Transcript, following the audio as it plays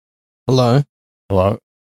Hello. Hello.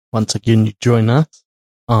 Once again, you join us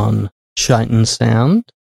on Shite and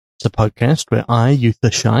Sound. It's a podcast where I,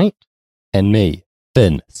 Eutha Shite, And me,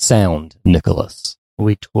 Finn Sound Nicholas.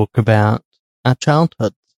 we talk about our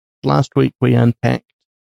childhood. Last week we unpacked,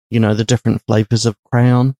 the different flavors of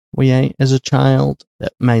crayon we ate as a child,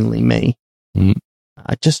 mainly me. Mm.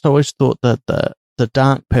 I just always thought that the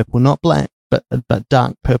dark purple, not black, but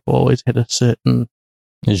dark purple always had a certain...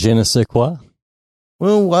 Je ne sais quoi.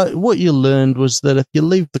 Well, what you learned was that if you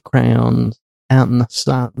leave the crayons out in the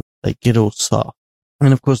sun, they get all soft.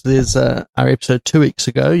 And of course, there's our episode 2 weeks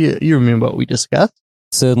ago. You remember what we discussed?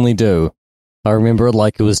 Certainly do. I remember it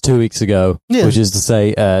like it was 2 weeks ago, Yeah. which is to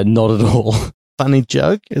say, not at all. Funny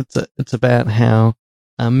joke. It's about how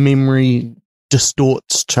memory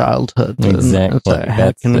distorts childhood. and Exactly. it's like,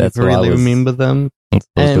 how can we That's what I really was- remember them? That's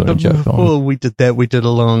what I was doing a But joke before on. we did that, we did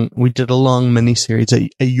a long mini-series at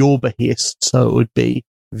your behest, so it would be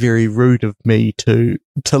very rude of me to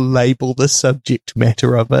label the subject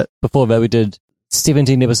matter of it. Before that, we did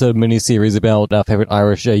 17-episode miniseries about our favorite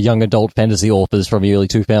Irish young adult fantasy authors from the early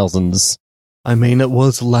 2000s. I mean, it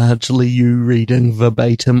was largely you reading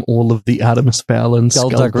verbatim all of the Artemis Fowl and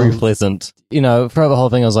Skullduggery Pleasant. Throughout the whole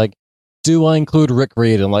thing, I was like, do I include Rick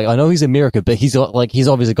Riordan? Like, I know he's American, but he's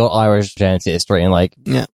obviously got Irish ancestry, and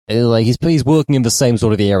Yeah. he's working in the same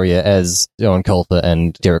sort of area as John Colfer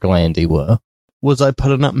and Derek Landy were. Was I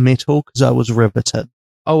putting up metal? Because I was riveted.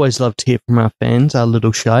 Always love to hear from our fans, our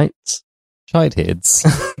little shites. Shite heads.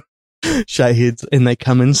 Shitheads, and they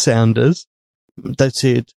come in sounders. They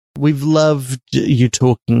said, we've loved you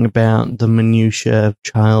talking about the minutiae of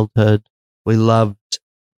childhood. We loved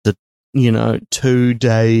the,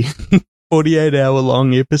 2-day,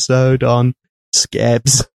 48-hour-long episode on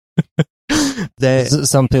scabs.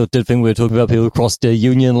 Some people did think we were talking about people who crossed their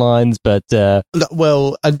union lines, but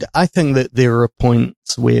Well, I think that there are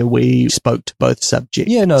points where we spoke to both subjects.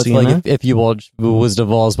 yeah, no, it's you like know? if you watch The Wizard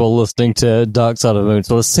of Oz while listening to Dark Side of the Moon, it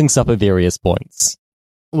sort of syncs up at various points.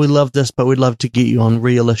 We love this, but we'd love to get you on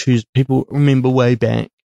real issues. People remember way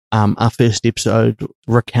back, our first episode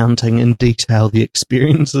recounting in detail the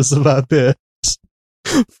experiences of our births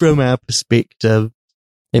from our perspective.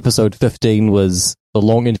 Episode 15 was the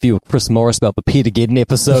long interview with Chris Morris about the Peter Geddon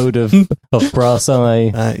episode of Brass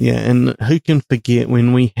Eye. Yeah, and who can forget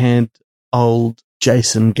when we had old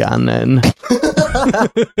Jason Gunn in?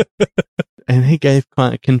 And he gave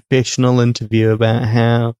quite a confessional interview about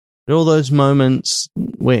how all those moments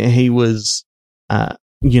where he was, defining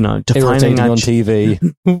Irritating our on TV.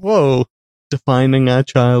 defining our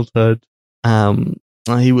childhood.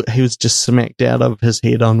 He was just smacked out of his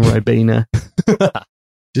head on Ribena.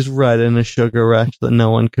 Just right in a sugar rush that no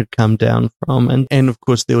one could come down from. And of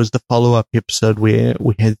course, there was the follow-up episode where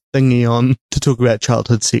we had Thingy on to talk about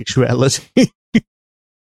childhood sexuality.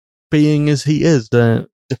 Being as he is, the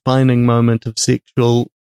defining moment of sexual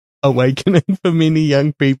awakening for many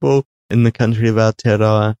young people in the country of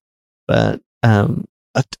Aotearoa. But I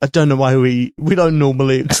don't know why we don't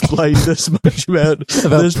normally explain this much about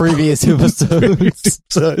this previous episodes.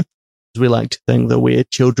 We like to think that we're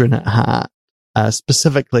children at heart.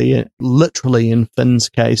 Specifically, literally in Finn's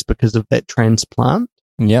case, because of that transplant.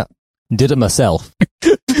 Yeah. Did it myself.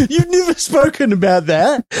 You've never spoken about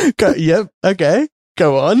that. Yep. Okay.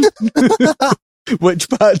 Go on. Which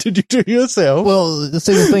part did you do yourself? Well, the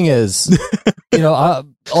thing is,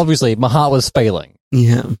 obviously my heart was failing.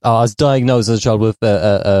 Yeah. I was diagnosed as a child with,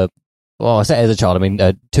 I say as a child, I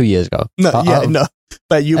mean, 2 years ago. No.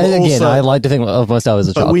 But you were and again, also... I like to think of myself as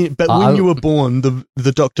a child. When you were born,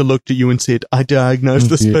 the doctor looked at you and said, I diagnosed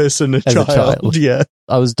this person as a child. Yeah.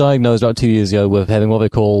 I was diagnosed about 2 years ago with having what they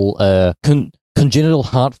call congenital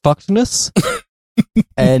heart fuckedness.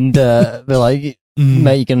 And they're like,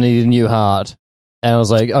 mate, you're going to need a new heart. And I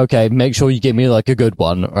was like, okay, make sure you get me like a good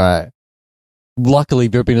one. All right. Luckily,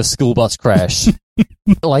 there had been a school bus crash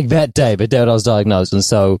like that day, but I was diagnosed.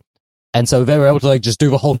 And so they were able to like just do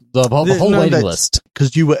the whole waiting list.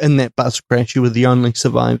 Because you were in that bus crash, you were the only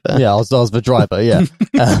survivor. Yeah, I was the driver. Yeah,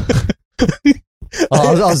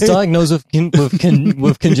 I was diagnosed with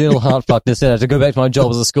congenital heart fuckness, and I had to go back to my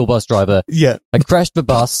job as a school bus driver. Yeah, I crashed the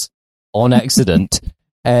bus on accident,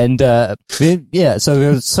 and so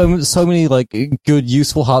there was so many like good,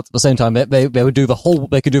 useful hearts at the same time. They could do the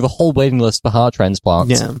whole waiting list for heart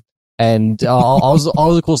transplants. Yeah. And I was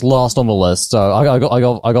of course last on the list, so I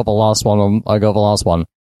got the last one. I got the last one.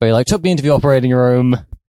 But he like took me into the operating room.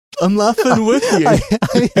 I'm laughing with you. I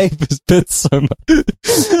hate this bit so much.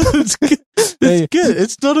 It's good.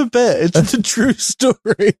 It's not a bit. It's a true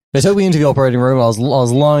story. They took me into the operating room. I was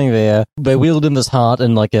lying there. They wheeled in this heart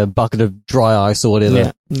in like a bucket of dry ice or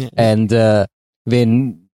whatever. Yeah. And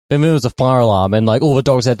then then there was a fire alarm, and like all the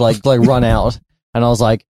dogs had like run out, and I was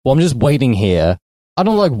like, well, I'm just waiting here. I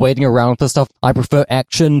don't like waiting around for stuff. I prefer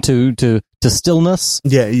action to stillness.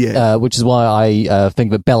 Yeah. Which is why I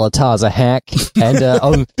think that Bellatar's a hack, and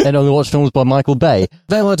only watch films by Michael Bay.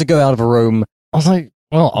 They like to go out of a room. I was like,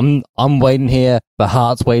 well, I'm waiting here. The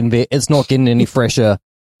heart's waiting there. It's not getting any fresher.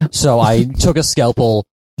 So I took a scalpel,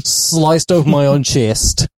 sliced over my own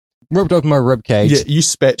chest, ripped open my ribcage. Yeah, you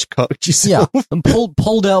spatchcocked yourself. Yeah, and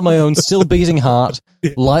pulled out my own still beating heart,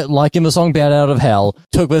 like in the song "Bad Out of Hell."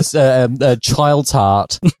 Took this child's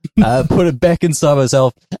heart, put it back inside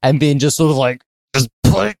myself, and then just sort of like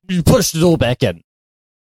pushed it all back in.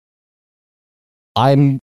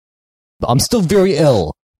 I'm still very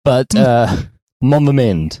ill, but I'm on the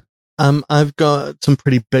mend. I've got some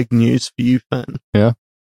pretty big news for you, Finn. Yeah.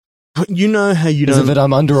 You know how you Is don't... it that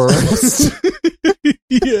I'm under arrest?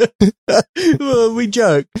 Yeah. Well, we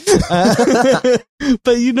joke.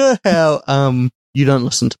 But you know how you don't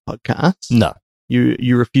listen to podcasts? No.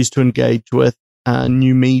 You refuse to engage with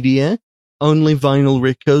new media, only vinyl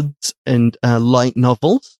records and light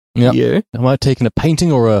novels. Yeah. You. Am I taking a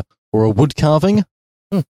painting or a wood carving?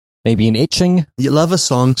 Maybe an etching? You love a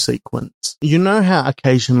song sequence. You know how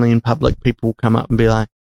occasionally in public people will come up and be like,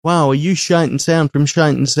 wow, are you Shite and Sound from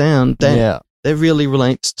Shite and Sound? That really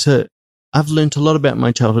relates to... I've learnt a lot about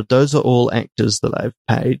my childhood. Those are all actors that I've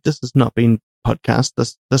paid. This has not been podcast.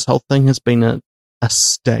 This whole thing has been a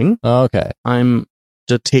sting. Oh, okay. I'm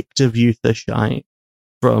Detective Youthishite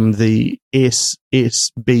from the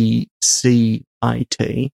SSBCIT.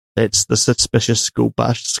 That's the Suspicious School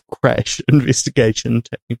Bus Crash Investigation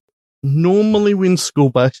Team. Normally when school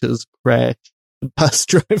buses crash, the bus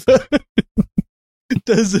driver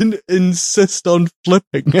doesn't insist on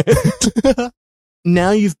flipping it. Now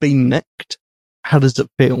you've been nicked. How does it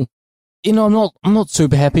feel? You know, I'm not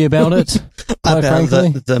super happy about it. Quite frankly,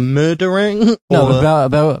 the murdering. No,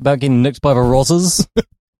 about getting nicked by the Rosses.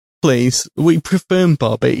 Please, we prefer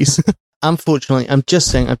Bobbies. Unfortunately, I'm just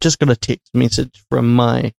saying. I've just got a text message from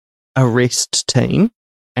my arrest team,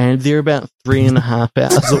 and they're about 3.5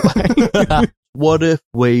 hours away. What if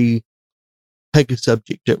we pick a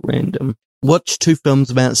subject at random, watch 2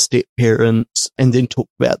 films about step parents, and then talk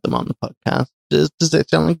about them on the podcast? Does that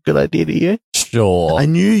sound like a good idea to you? Sure. I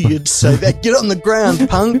knew you'd say that. Get on the ground,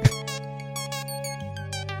 punk.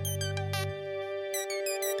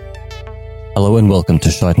 Hello and welcome to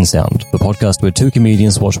Shite and Sound, the podcast where 2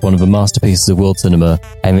 comedians watch one of the masterpieces of world cinema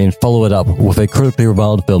and then follow it up with a critically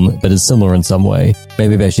reviled film that is similar in some way.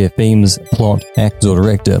 Maybe they share themes, plot, actors or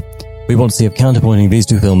director. We want to see if counterpointing these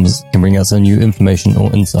 2 films can bring out some new information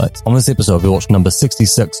or insights. On this episode, we watched number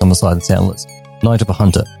 66 on the Shite and Sound list, Night of the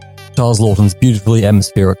Hunter, Charles Laughton's beautifully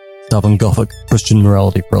atmospheric, stubborn gothic Christian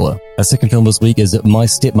morality thriller. Our second film this week is My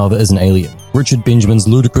Stepmother is an Alien, Richard Benjamin's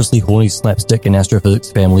ludicrously horny slapstick and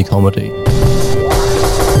astrophysics family comedy.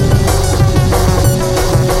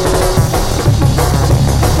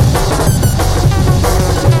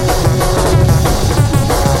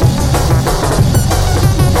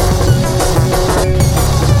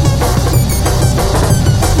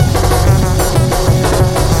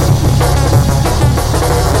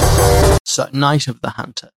 So, Night of the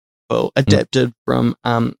Hunter, adapted from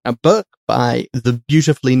a book by the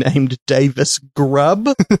beautifully named Davis Grubb,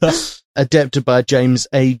 adapted by James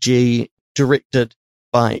A.G., directed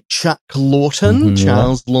by Chuck Lawton,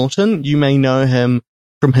 Charles Lawton. You may know him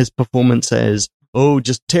from his performance as,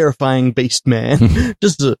 just terrifying beast man,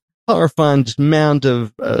 just a horrifying mound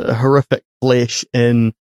of horrific flesh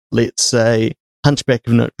in, let's say, Hunchback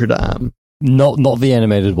of Notre Dame. Not the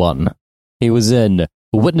animated one. He was in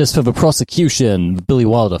Witness for the Prosecution, the Billy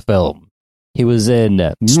Wilder film. He was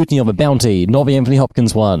in Mutiny on the Bounty, not the Anthony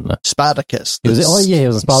Hopkins one. Spartacus. He was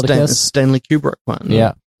in Spartacus. Stanley Kubrick one.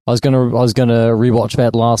 Yeah. I was gonna rewatch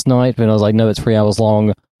that last night, but I was like, no, it's 3 hours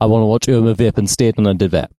long. I want to watch Irma Vep instead, and I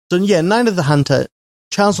did that. So yeah, Night of the Hunter,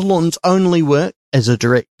 Charles Lawton's only work as a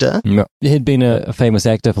director. No. He'd been a famous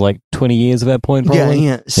actor for like 20 years at that point, probably.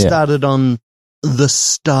 Yeah. Started on The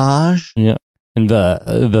Stage. Yeah. In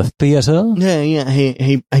the theatre? Yeah.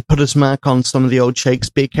 He put his mark on some of the old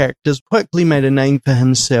Shakespeare characters, quickly made a name for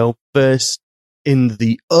himself, first in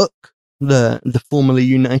the Ook, the formerly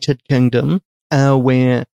United Kingdom,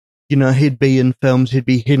 where, he'd be in films, he'd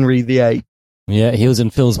be Henry VIII. Yeah, he was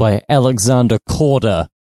in films by Alexander Korda.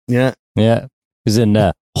 Yeah. Yeah. He was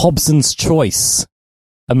in Hobson's Choice,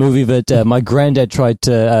 a movie that my granddad tried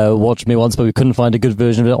to watch me once, but we couldn't find a good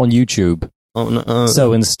version of it on YouTube. Oh, no.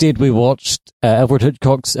 So instead we watched Alfred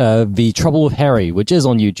Hitchcock's The Trouble with Harry, which is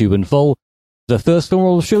on YouTube in full. The first film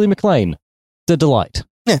role of Shirley MacLaine. It's a delight.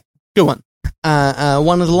 Yeah, good one.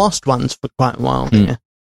 One of the lost ones for quite a while. Yeah.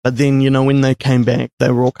 But then, when they came back, they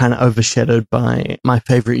were all kind of overshadowed by my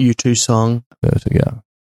favorite U2 song. Yeah.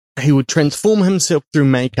 He would transform himself through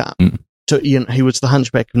makeup. He was the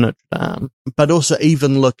Hunchback of Notre Dame. But also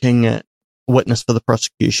even looking at Witness for the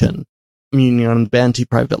Prosecution, the Bounty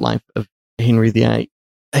Private Life of Henry VIII,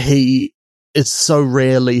 he is so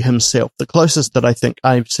rarely himself. The closest that I think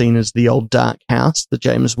I've seen is The Old Dark House, the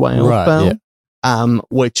James Whale film,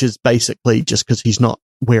 which is basically just because he's not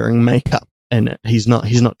wearing makeup in it. He's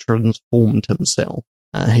not transformed himself.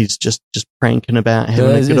 He's just pranking about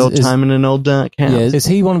having a good old time in an old dark house. Yeah, is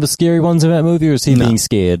he one of the scary ones in that movie, or is he being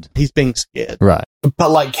scared? He's being scared. Right.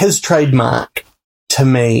 But his trademark, to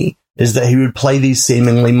me, is that he would play these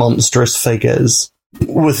seemingly monstrous figures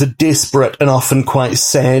with a desperate and often quite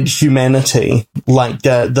sad humanity.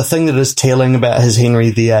 The thing that is telling about his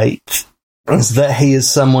Henry VIII is that he is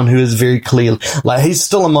someone who is very clear. He's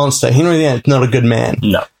still a monster. Henry VIII, not a good man.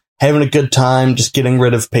 No. Having a good time, just getting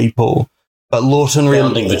rid of people. But Lawton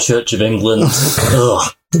founding the Church of England.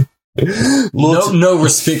 Ugh. No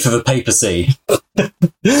respect for the papacy.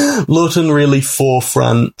 Lawton really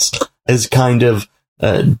forefronts his kind of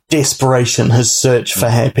desperation, his search for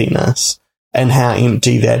happiness, and how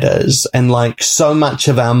empty that is. And so much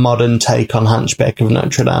of our modern take on Hunchback of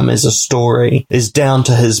Notre Dame as a story is down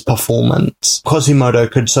to his performance. Quasimodo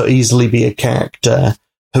could so easily be a character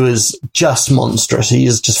who is just monstrous. He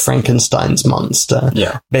is just Frankenstein's monster.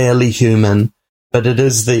 Yeah. Barely human. But it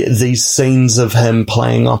is these scenes of him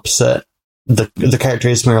playing opposite the character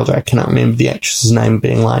Esmeralda. I cannot remember the actress's name,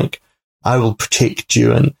 being I will protect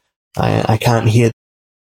you, and I can't hear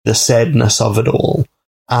the sadness of it all.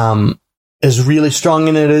 Is really strong,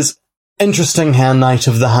 and it is interesting how Night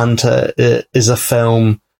of the Hunter is a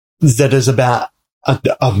film that is about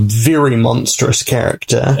a very monstrous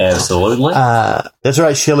character. Absolutely. That's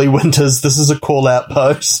right, Shelley Winters. This is a call-out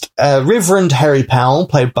post. Reverend Harry Powell,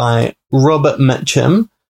 played by Robert Mitchum,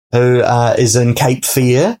 who is in Cape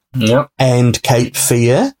Fear. Yep. And Cape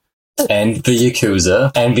Fear. And the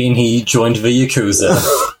Yakuza. And then he joined the Yakuza.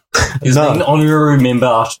 He's an honorary member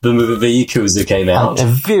after the movie The Yakuza came out.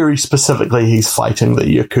 Very specifically, he's fighting the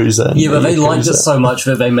Yakuza. Yeah, but they liked it so much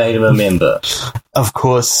that they made him a member. Of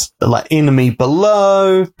course, Enemy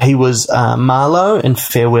Below. He was Marlowe in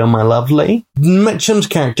Farewell, My Lovely. Mitchum's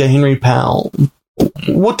character, Henry Powell,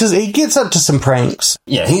 he gets up to some pranks.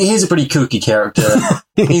 Yeah, he's a pretty kooky character.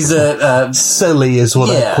 He's silly is what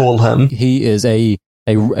I call him. He is a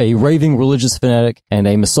raving religious fanatic and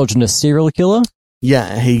a misogynist serial killer.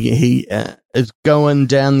 Yeah, he is going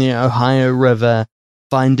down the Ohio River,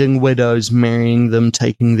 finding widows, marrying them,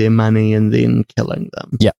 taking their money, and then killing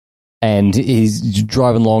them. Yeah. And he's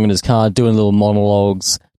driving along in his car, doing little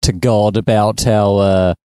monologues to God about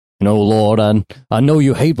how, Lord, I know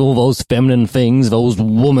you hate all those feminine things, those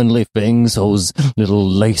womanly things, those little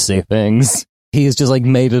lacy things. He is just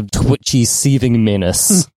made a twitchy, seething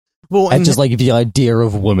menace. And just the idea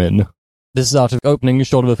of women. This is after opening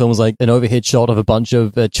shot of the film is an overhead shot of a bunch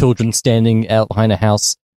of children standing out behind a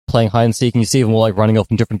house playing hide and seek, and you see them all running off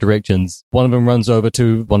in different directions. One of them runs over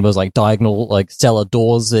to one of those diagonal cellar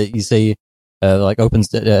doors that you see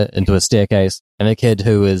opens into a staircase, and a kid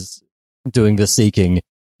who is doing the seeking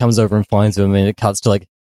comes over and finds him, and it cuts to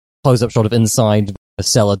close up shot of inside a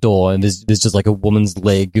cellar door, and there's just a woman's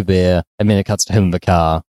leg there, and then it cuts to him in the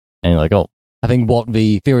car, and you're oh. I think what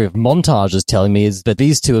the theory of montage is telling me is that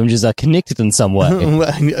these two images are connected in some way.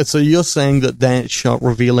 So you're saying that shot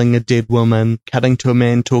revealing a dead woman, cutting to a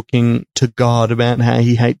man talking to God about how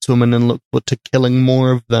he hates women and looks forward to killing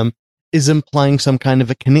more of them, is implying some kind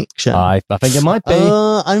of a connection. I think it might be.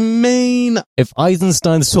 If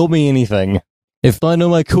Eisenstein's taught me anything, if I know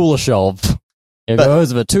my Kuleshov,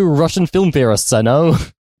 those are the two Russian film theorists I know.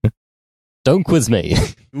 Don't quiz me.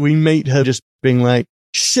 We meet her just being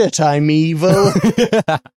shit, I'm evil.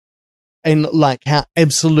 And how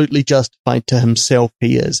absolutely justified to himself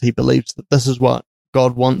he is. He believes that this is what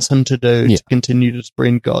God wants him to do to continue to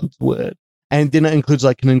spread God's word. And then it includes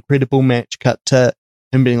an incredible match cut to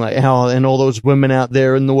him being how, and all those women out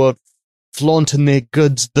there in the world flaunting their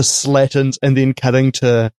goods, the slatterns, and then cutting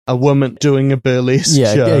to a woman doing a burlesque show.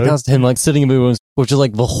 Yeah, it cuts to him sitting in the room, which is the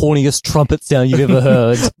horniest trumpet sound you've ever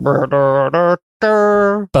heard. But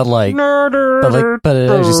it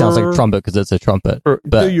actually sounds like a trumpet because it's a trumpet. But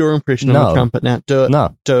do your impression of a trumpet now. Do it.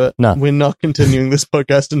 No. Do it. No. We're not continuing this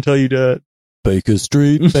podcast until you do it. Baker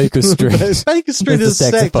Street. Baker Street. Baker Street is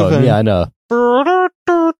a saxophone. Yeah, I know.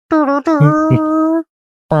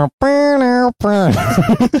 Oh,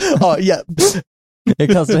 yeah. It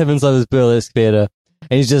cuts to him inside this burlesque theater,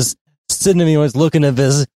 and he's just sitting there, he's looking at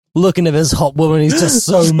this hot woman. He's just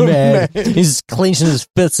so mad. He's clenching his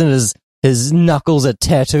fists in his His knuckles are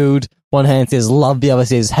tattooed. One hand says love, the other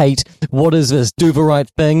says hate. What is this? Do the right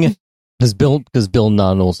thing? Because Bill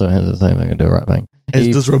Nunn also has the same thing, do the right thing. As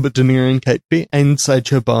does Robert De Niro and Kate Beck and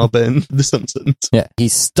Sideshow Bob in The Simpsons. Yeah, he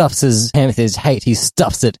stuffs his hand with his hate. He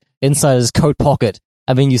stuffs it inside his coat pocket.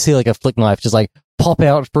 I mean, you see like a flick knife just like pop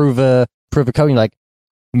out through the coat. And you're like,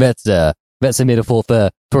 that's a metaphor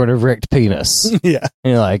for an erect penis. Yeah.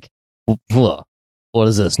 And you're like, what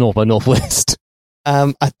is this? North by Northwest?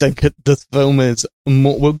 I think this film is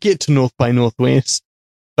more, we'll get to North by Northwest,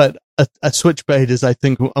 but a switchblade is, I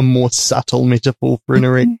think, a more subtle metaphor for an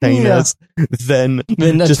erect penis than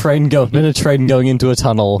a train going into a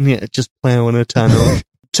tunnel. Yeah, just plowing a tunnel.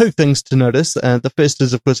 Two things to notice. The first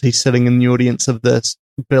is, of course, he's sitting in the audience of this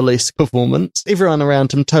burlesque performance. Everyone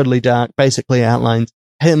around him totally dark, basically outlines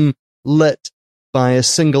him lit by a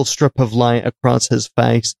single strip of light across his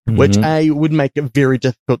face, which A, would make it very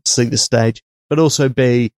difficult to see the stage, but also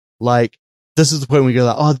B, like, this is the point we go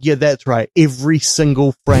like, oh yeah, that's right. Every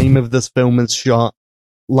single frame of this film is shot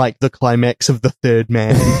like the climax of The Third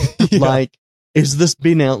Man. Yeah. Like, is this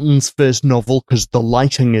Ben Elton's first novel? Because the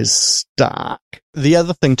lighting is stark. The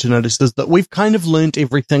other thing to notice is that we've kind of learnt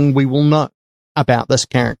everything we will know about this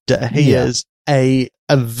character. He is a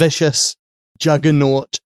vicious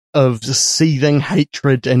juggernaut of seething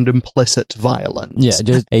hatred and implicit violence. Yeah,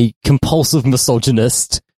 just a compulsive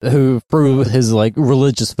misogynist who, through his like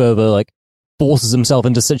religious fervor, like forces himself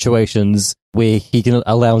into situations where he can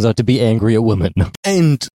allow himself to be angry at women.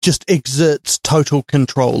 And just exerts total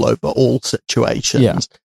control over all situations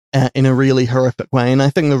in a really horrific way. And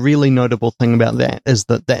I think the really notable thing about that is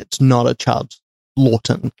that that's not a Charles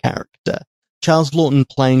Laughton character. Charles Laughton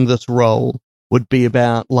playing this role would be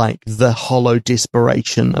about, like, the hollow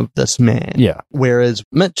desperation of this man. Yeah. Whereas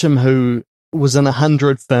Mitchum, who was in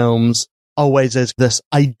 100 films, always as this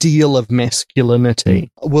ideal of masculinity.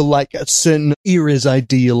 Well, like a certain era's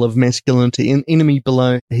ideal of masculinity. In Enemy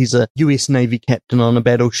Below, he's a US Navy captain on a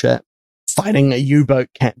battleship fighting a U-boat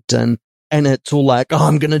captain, and it's all like, oh,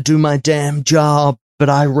 I'm gonna do my damn job, but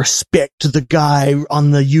I respect the guy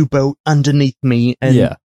on the U-boat underneath me.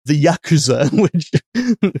 And the Yakuza, which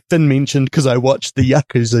Finn mentioned because I watched the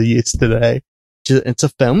Yakuza yesterday. It's a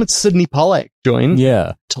film. It's Sidney Pollack joined.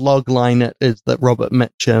 Yeah. To logline it is that Robert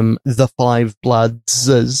Mitchum, The Five Bloods,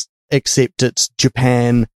 is, except it's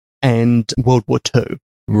Japan and World War II.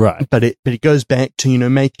 Right. But it goes back to,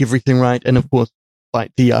 make everything right. And of course,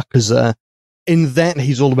 like the Yakuza, in that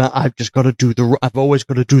he's all about, I've always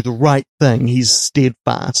got to do the right thing. He's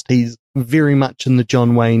steadfast. He's very much in the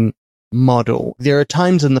John Wayne model. There are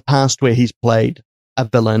times in the past where he's played a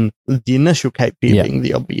villain, the initial Cape Fear being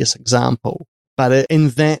the obvious example. But in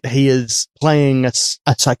that, he is playing a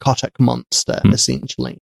psychotic monster,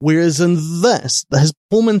 essentially. Whereas in this, his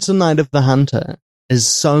performance in Night of the Hunter is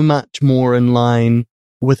so much more in line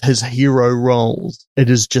with his hero roles. It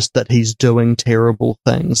is just that he's doing terrible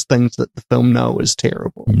things that the film know is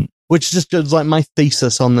terrible. Which just is like my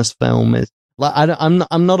thesis on this film is, like,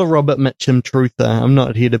 I'm not a Robert Mitchum truther. I'm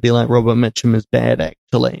not here to be like Robert Mitchum is bad,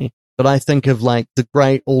 actually. But I think of, like, the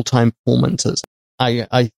great all-time performances.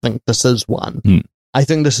 I think this is one. I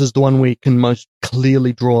think this is the one where you can most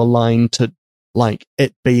clearly draw a line to, like,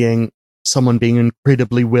 it being someone being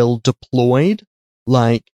incredibly well deployed.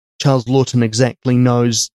 Like, Charles Laughton exactly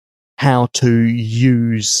knows how to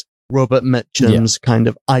use Robert Mitchum's kind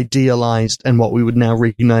of idealized and what we would now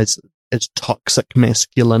recognize as toxic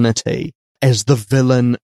masculinity as the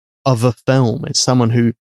villain of a film, as someone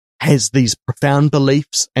who has these profound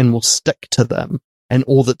beliefs and will stick to them. And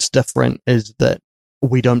all that's different is that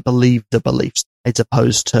we don't believe the beliefs, as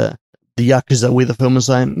opposed to the Yakuza, where the film is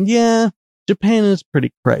like, yeah, Japan is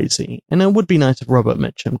pretty crazy. And it would be nice if Robert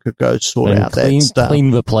Mitchum could go sort out that stuff. Clean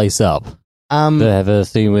the place up. They have a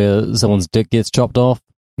scene where someone's dick gets chopped off?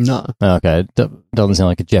 No. Okay, doesn't sound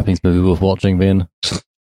like a Japanese movie worth watching then.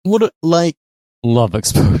 Love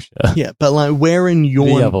exposure. Yeah, but like, where in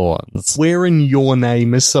your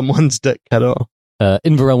name is someone's dick cut off?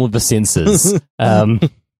 In the realm of the senses.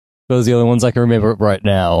 Those are the only ones I can remember right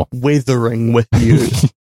now. Weathering with you,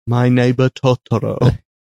 my neighbor Totoro.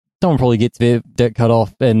 Someone probably gets their dick cut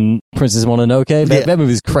off in Princess Mononoke. That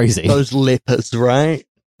movie's crazy. Those lepers, right?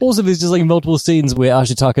 Also, there's just like multiple scenes where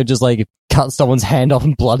Ashitaka just like cuts someone's hand off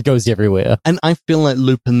and blood goes everywhere. And I feel like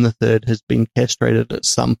Lupin III has been castrated at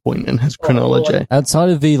some point in his chronology. Outside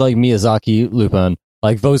of the like Miyazaki Lupin,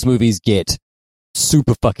 like those movies get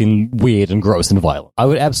super fucking weird and gross and violent. I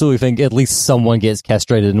would absolutely think at least someone gets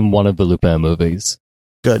castrated in one of the Lupin movies.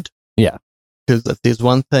 Good. Yeah. Because if there's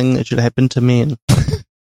one thing that should happen to men,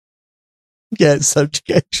 it's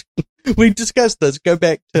subjugation. We discussed this. Go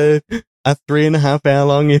back to a 3.5 hour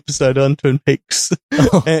long episode on Twin Peaks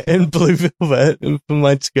and Blue Velvet for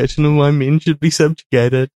my discussion of why men should be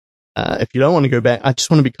subjugated. If you don't want to go back, I just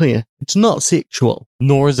want to be clear. It's not sexual.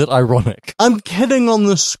 Nor is it ironic. I'm kidding on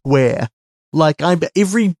the square. Like,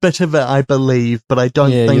 every bit of it I believe, but I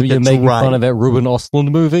don't think you're it's making right. fun of that Ruben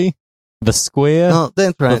Östlund movie, The Square. Oh,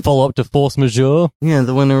 that's right. The follow-up to Force Majeure. Yeah,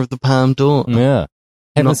 the winner of the Palme d'Or. Yeah.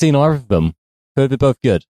 Haven't seen either of them. Heard they're both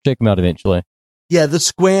good. Check them out eventually. Yeah, The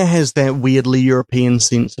Square has that weirdly European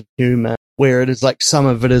sense of humor, where it is like some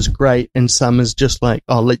of it is great and some is just like,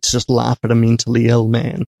 oh, let's just laugh at a mentally ill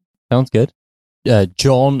man. Sounds good.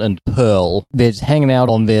 John and Pearl, they're just hanging out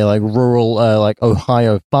on their like rural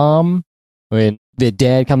Ohio farm when their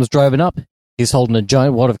dad comes driving up. He's holding a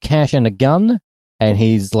giant wad of cash and a gun, and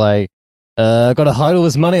he's like, I gotta hide all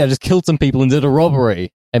this money, I just killed some people and did a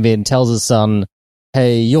robbery. And then tells his son,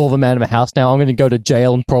 hey, you're the man of the house now, I'm gonna go to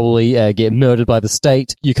jail and probably get murdered by the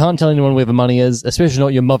state. You can't tell anyone where the money is, especially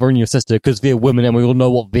not your mother and your sister, because they're women and we all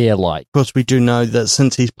know what they're like. Of course, we do know that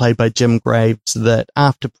since he's played by Jim Graves, that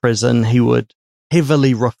after prison he would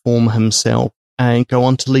heavily reform himself and go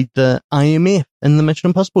on to lead the IMF in the Mission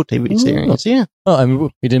Impossible TV series. Yeah. Oh, and we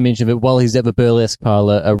didn't mention that while he's at the burlesque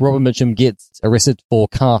parlor, Robert Mitchum gets arrested for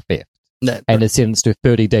car theft and is sentenced to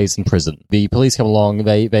 30 days in prison. The police come along,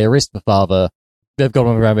 they arrest the father, they've got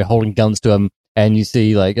him around, they're holding guns to him, and you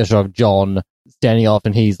see like a shot of John standing off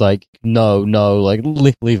and he's like, no, like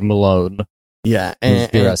leave him alone. Yeah. And he's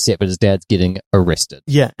very upset, but his dad's getting arrested.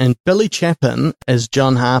 Yeah, and Billy Chapin as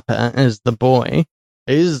John Harper, as the boy,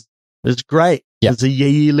 is great. Yeah. It's a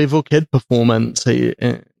Yee level kid performance.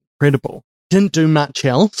 Incredible. Didn't do much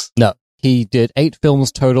else. No, he did 8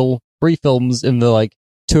 films total, 3 films in the like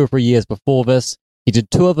 2 or 3 years before this. He did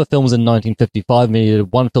 2 other films in 1955, and he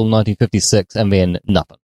did 1 film in 1956, and then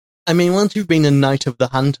nothing. I mean, once you've been a Night of the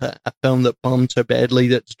Hunter, a film that bombed so badly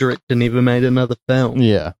that its director never made another film.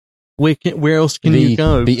 Yeah. Where else can you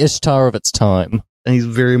go? The Ishtar of its time. He's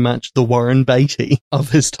very much the Warren Beatty of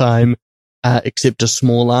his time, except a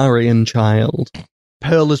small Aryan child.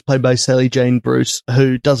 Pearl is played by Sally Jane Bruce,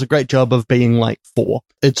 who does a great job of being like 4.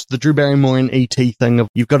 It's the Drew Barrymore and E.T. thing of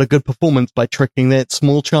you've got a good performance by tricking that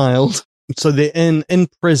small child. So they're in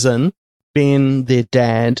prison. Ben, their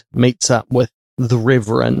dad, meets up with the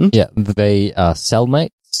Reverend. Yeah, they are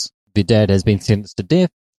cellmates. Their dad has been sentenced to death.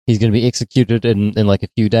 He's going to be executed in like a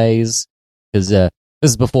few days. Because this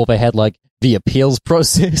is before they had like the appeals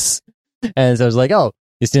process. And so I was like, oh,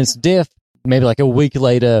 you're sentenced to death. Maybe like a week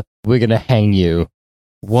later, we're going to hang you.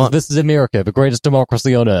 What? This is America, the greatest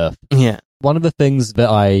democracy on earth. Yeah. One of the things that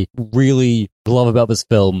I really love about this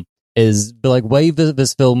film is the like way that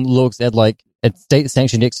this film looks at like at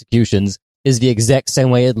state-sanctioned executions is the exact same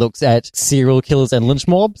way it looks at serial killers and lynch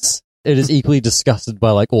mobs. It is equally disgusted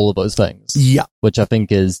by like all of those things. Yeah. Which I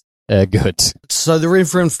think is good. So the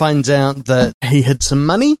Reverend finds out that he hid some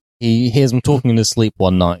money. He hears him talking in his sleep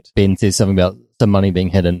one night. Ben says something about some money being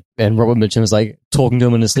hidden. And Robert Mitchum is like talking to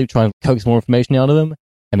him in his sleep, trying to coax more information out of him.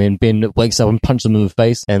 And then Ben wakes up and punches him in the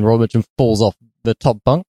face, and Robert Mitchum falls off the top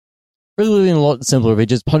bunk. Really would have been a lot simpler if he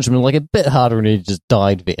just punched him like a bit harder and he just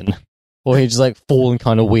died then. Or he just like fallen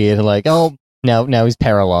kind of weird and like, oh, now he's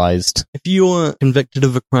paralyzed. If you're convicted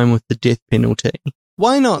of a crime with the death penalty,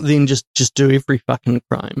 why not then just do every fucking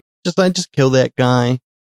crime? Just kill that guy.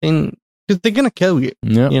 And because they're gonna kill you.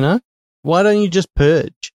 Yep. You know? Why don't you just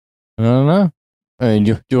purge? I don't know. I mean,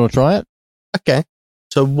 do you want to try it? Okay.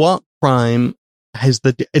 So what crime has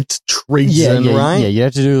it's treason, right? Yeah,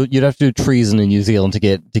 you'd have to do treason in New Zealand to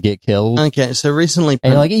get killed. Okay, so recently,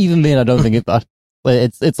 and like even then, I don't think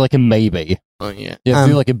it's like a maybe. Oh yeah, you have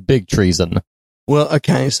to do like a big treason. Well,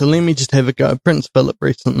 okay, so let me just have a go. Prince Philip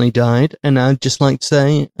recently died, and I'd just like to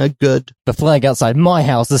say a good. The flag outside my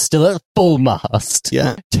house is still at full mast.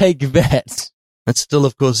 Yeah, take that. And still,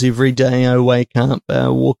 of course, every day I wake up,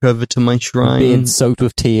 walk over to my shrine, being soaked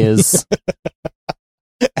with tears.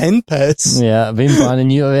 And piss. Yeah, I've been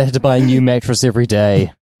buying I had to buy a new mattress every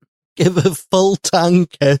day. Give a full tongue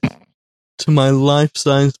kiss to my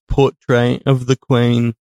life-size portrait of the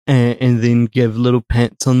Queen, and then give little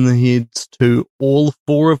pats on the heads to all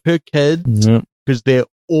 4 of her kids, because they're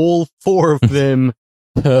all 4 of them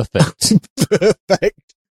perfect.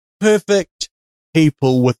 Perfect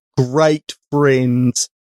people with great friends.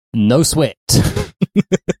 No sweat.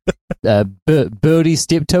 Birdie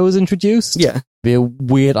Steptoe is introduced. Yeah. The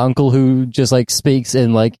weird uncle who just like speaks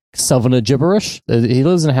in like southerner gibberish. He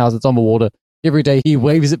lives in a house that's on the water. Every day he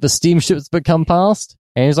waves at the steamships that come past,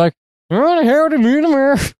 and he's like, "Oh, howdy,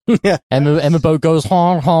 yeah. And the boat goes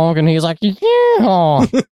honk honk, and he's like, "Yeah."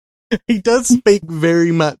 He does speak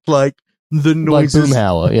very much like the noises. Like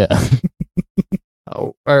Boomhauer, yeah.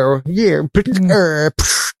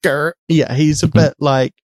 Yeah, he's a bit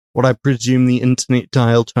like what I presume the internet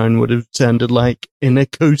dial tone would have sounded like in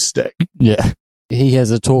acoustic. Yeah. He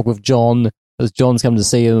has a talk with John as John's come to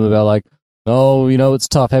see him about like, oh, it's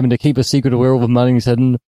tough having to keep a secret of where all the money's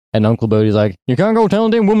hidden. And Uncle Bodie's like, you can't go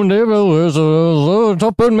telling them women there, there's a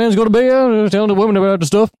top man's got to be here telling the women about the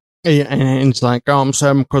stuff. Yeah, and it's like, oh, I'm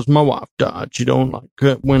sad because my wife died. She don't like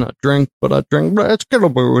it when I drink, but I drink, but it's gonna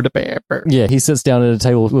be with a paper. Yeah, he sits down at a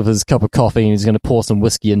table with his cup of coffee and he's going to pour some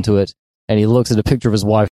whiskey into it. And he looks at a picture of his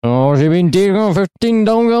wife. Oh, she's been dead for 15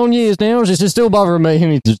 doggone years now. She's still bothering me.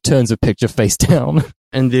 And he just turns the picture face down.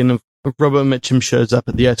 And then Robert Mitchum shows up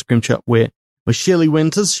at the ice cream shop with Shelley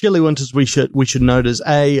Winters. Shelley Winters, we should note, is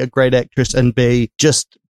A, great actress, and B,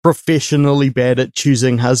 just professionally bad at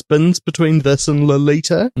choosing husbands between this and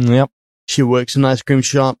Lolita. Yep. She works in an ice cream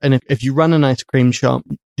shop, and if you run an ice cream shop,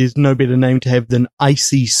 there's no better name to have than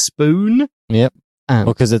Icy Spoon. Yep.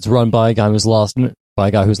 Because it's run by a guy whose last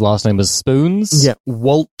name is Spoons. Yeah,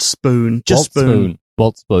 Walt Spoon. Just Spoon.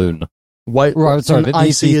 Walt Spoon. Right, sorry,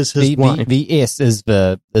 Icy is his wife. The S is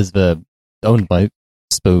the owned by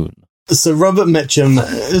Spoon. So Robert Mitchum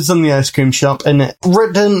is in the ice cream shop, and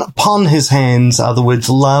written upon his hands are the words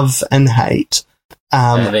love and hate.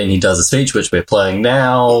 And then he does a speech, which we're playing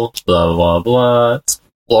now, blah, blah, blah.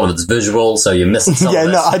 A lot of it's visual, so you're missing some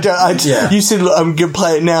of this. I don't. You said, I'm going to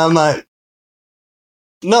play it now. I'm like,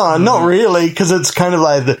 no, not really, because it's kind of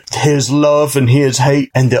like, here's love and here's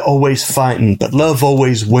hate, and they're always fighting, but love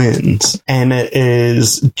always wins. And it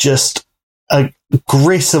is just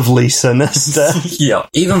aggressively sinister. Yeah.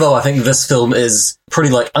 Even though I think this film is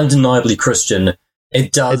pretty, undeniably Christian,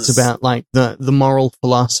 it does... It's about, the moral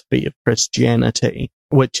philosophy of Christianity,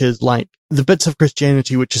 which is, the bits of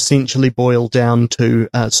Christianity which essentially boil down to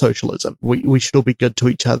socialism. We should all be good to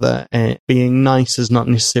each other, and being nice is not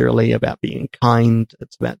necessarily about being kind,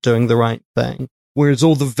 it's about doing the right thing. Whereas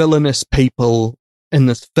all the villainous people in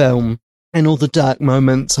this film, and all the dark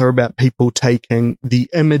moments are about people taking the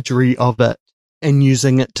imagery of it and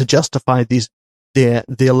using it to justify their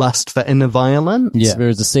lust for inner violence. Yeah,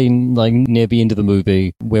 there's a scene near the end of the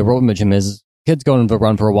movie where Robert Mitchum has kids going on the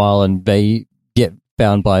run for a while and they get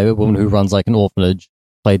found by a woman who runs an orphanage,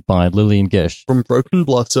 played by Lillian Gish. From Broken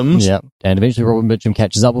Blossoms. Yeah, and eventually Robert Mitchum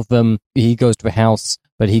catches up with them. He goes to a house,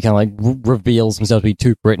 but he kind of reveals himself to be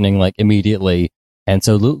too threatening immediately. And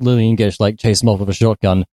so Lillian Gish chases him off with a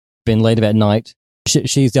shotgun. Then later that night,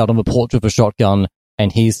 she's out on the porch with a shotgun,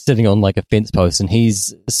 and he's sitting on a fence post, and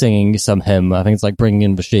he's singing some hymn. I think it's Bringing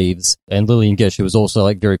in the Sheaves. And Lillian Gish, who was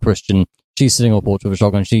also very Christian, she's sitting on a porch with a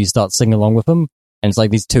shotgun. She starts singing along with him. And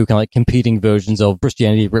it's these two kind of competing versions of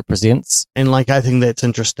Christianity represents. And I think that's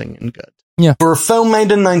interesting and good. Yeah. For a film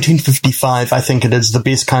made in 1955, I think it is the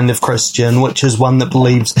best kind of Christian, which is one that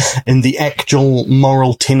believes in the actual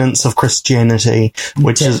moral tenets of Christianity,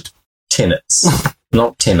 which is... Tenets.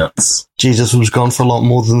 Not tenants. Jesus was gone for a lot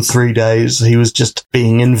more than 3 days. He was just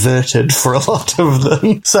being inverted for a lot of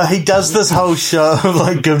them. So he does this whole show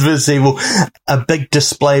of good versus evil, a big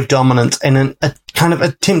display of dominance, and a kind of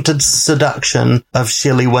attempted seduction of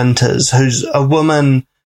Shelley Winters, who's a woman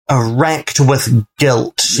racked with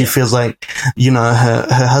guilt. She feels like, her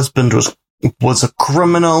husband was a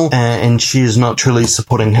criminal, and she is not truly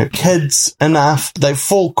supporting her kids enough. They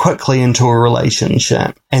fall quickly into a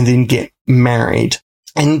relationship and then get married.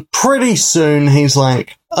 And pretty soon he's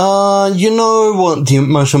like, you know what the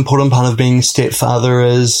most important part of being a stepfather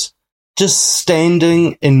is? Just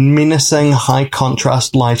standing in menacing high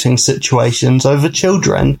contrast lighting situations over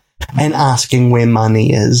children and asking where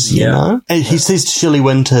money is, you know? And he says to Shelley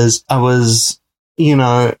Winters, I was, in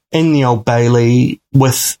the Old Bailey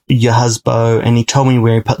with your husband, and he told me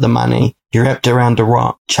where he put the money. He wrapped it around a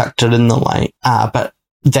rock, chucked it in the lake. But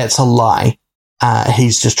that's a lie.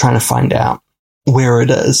 He's just trying to find out where it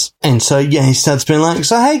is. And so, he starts being like,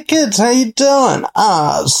 so hey kids, how you doing?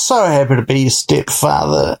 So happy to be your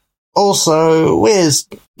stepfather. Also, where's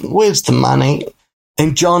the money?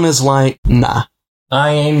 And John is like, nah. I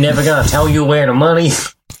ain't never gonna tell you where the money...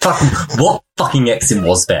 What fucking accent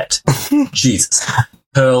was that? Jesus.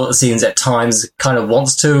 Pearl, it seems at times, kind of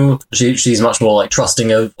wants to. She's much more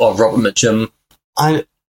trusting of Robert Mitchum.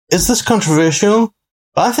 Is this controversial?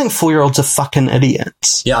 I think 4-year-olds are fucking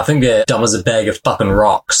idiots. Yeah, I think they're dumb as a bag of fucking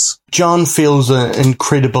rocks. John feels an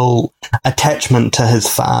incredible attachment to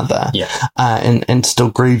his father. Yeah. And still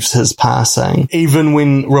grieves his passing. Even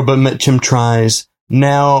when Robert Mitchum tries,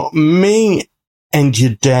 now, me and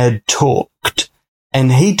your dad talked,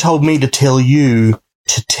 and he told me to tell you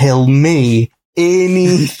to tell me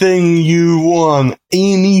anything you want,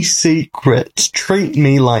 any secrets. Treat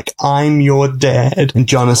me like I'm your dad. And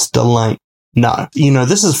John is still like, No.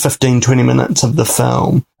 This is 15, 20 minutes of the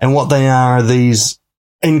film, and what they are these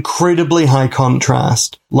incredibly high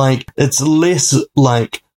contrast. Like, it's less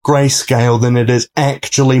like grayscale than it is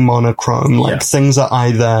actually monochrome. Like, things are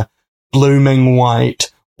either blooming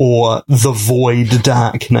white or the void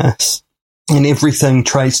darkness, and everything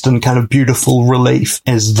traced in kind of beautiful relief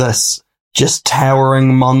as this just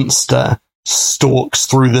towering monster stalks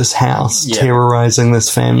through this house, terrorizing this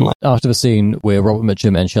family. After the scene where Robert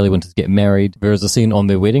Mitchum and Shelley Winters get married, there is a scene on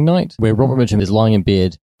their wedding night where Robert Mitchum is lying in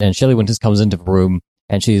bed and Shelley Winters comes into the room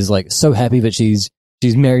and she's like so happy that she's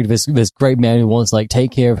married this great man who wants to like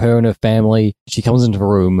take care of her and her family. She comes into the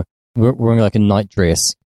room wearing like a night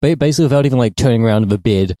dress, but basically without even like turning around to the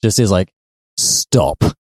bed, just says like, "Stop.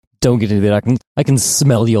 Don't get into bed. I can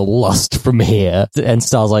smell your lust from here," and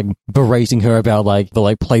starts like berating her about like the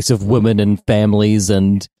like place of women and families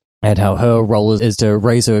and how her role is to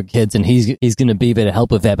raise her kids, and he's going to be there to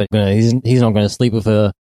help with that, but he's not going to sleep with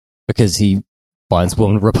her because he finds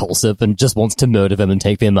women repulsive and just wants to murder them and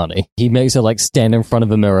take their money. He makes her like stand in front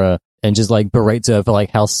of a mirror and just like berates her for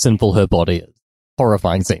like how sinful her body is.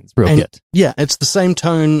 Horrifying scenes, real good. Yeah, it's the same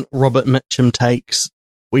tone Robert Mitchum takes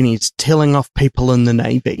when he's telling off people in the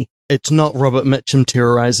Navy. It's not Robert Mitchum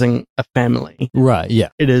terrorizing a family. Right, yeah.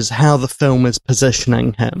 It is how the film is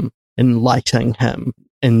positioning him and lighting him,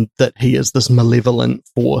 and that he is this malevolent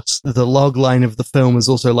force. The log line of the film is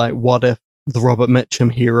also like, what if the Robert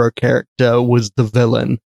Mitchum hero character was the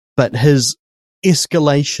villain? But his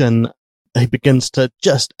escalation, he begins to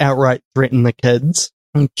just outright threaten the kids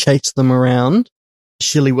and chase them around.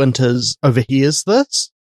 Shelley Winters overhears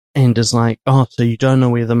this and is like, "Oh, so you don't know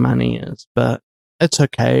where the money is, but it's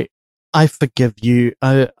okay. I forgive you.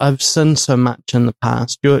 I've sinned so much in the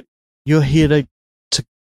past. You're here to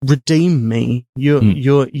redeem me. You're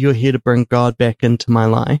here to bring God back into my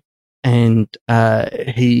life." And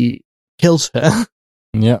he kills her.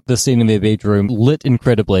 Yeah, the scene in their bedroom, lit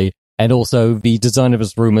incredibly, and also the design of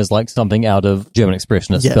his room is like something out of German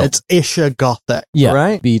Expressionist film. It's Escher Gothic,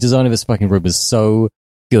 right? The design of his fucking room is so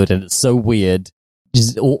good and it's so weird.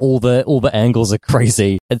 Just all the angles are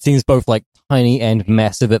crazy. It seems both like tiny and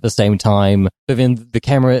massive at the same time. But then the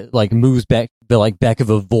camera like moves back the like back of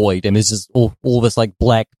a void, and there's just all this like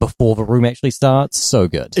black before the room actually starts. So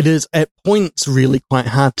good. It is at points really quite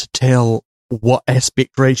hard to tell what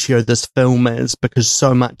aspect ratio this film is, because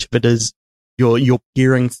so much of it is you're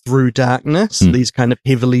peering through darkness, these kind of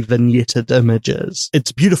heavily vignetted images.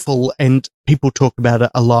 It's beautiful, and people talk about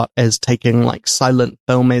it a lot as taking like silent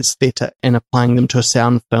film aesthetic and applying them to a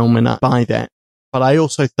sound film, and I buy that. But I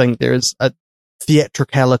also think there's a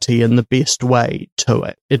theatricality in the best way to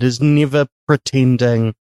it. It is never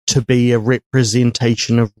pretending to be a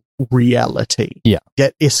representation of reality. Yeah.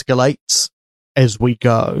 That escalates as we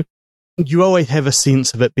go. You always have a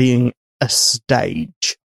sense of it being a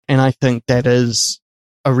stage. And I think that is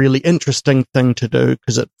a really interesting thing to do,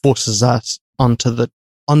 because it forces us onto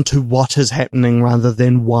what is happening rather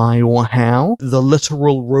than why or how. The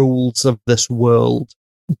literal rules of this world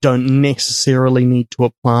don't necessarily need to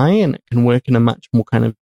apply, and it can work in a much more kind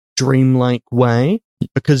of dreamlike way.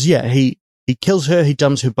 Because he kills her, he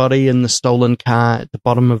dumps her body in the stolen car at the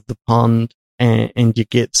bottom of the pond, and you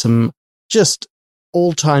get some just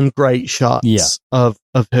all-time great shots of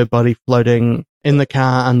her body floating in the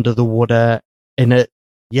car under the water. And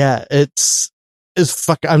it's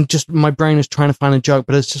my brain is trying to find a joke,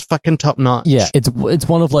 but it's just fucking top notch. Yeah, it's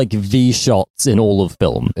one of like the shots in all of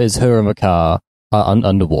film is her in the car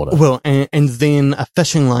underwater. Well, and then a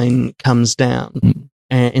fishing line comes down,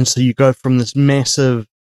 and so you go from this massive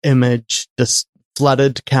image, this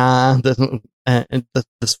flooded car, this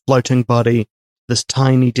floating body, this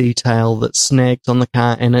tiny detail that snags on the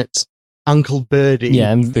car, and it's Uncle Birdie.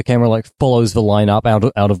 Yeah, and the camera like follows the line up out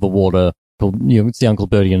of the water. You see Uncle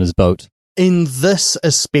Birdie in his boat. In this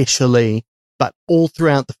especially, but all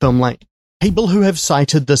throughout the film, like, people who have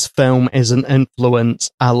cited this film as an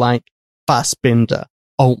influence are like Fassbender,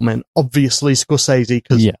 Altman, obviously Scorsese,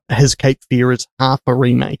 because his Cape Fear is half a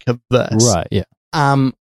remake of this. Right, yeah.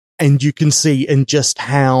 And you can see in just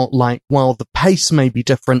how, like, while the pace may be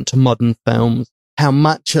different to modern films, how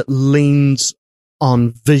much it leans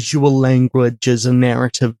on visual language as a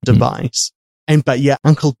narrative device. But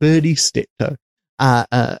Uncle Birdie Steptoe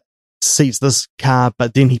sees this car,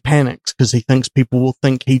 but then he panics because he thinks people will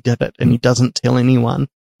think he did it, and he doesn't tell anyone.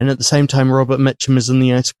 And at the same time, Robert Mitchum is in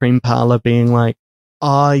the ice cream parlor being like,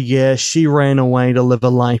 "Oh yeah, she ran away to live a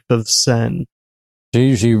life of sin.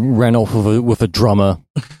 She ran off with a drummer."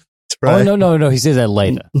 Right. Oh, no, he says that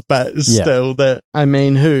later. But still,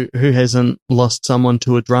 who hasn't lost someone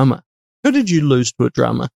to a drummer? Who did you lose to a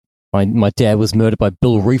drummer? My dad was murdered by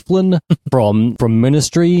Bill Rieflin from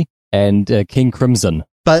Ministry and King Crimson.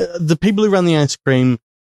 But the people who run the ice cream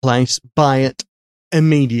place buy it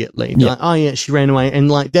immediately. Yeah. Like, oh yeah, she ran away. And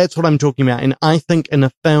like, that's what I'm talking about. And I think in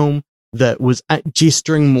a film that was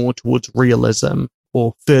gesturing more towards realism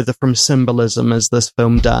or further from symbolism as this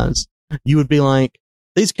film does, you would be like,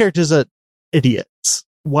 these characters are idiots.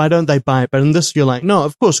 Why don't they buy it? But in this, you're like, no,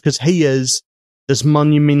 of course, because he is this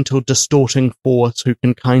monumental distorting force who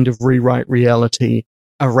can kind of rewrite reality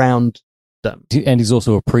around them. And he's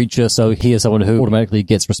also a preacher, so he is someone who automatically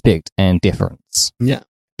gets respect and deference. Yeah.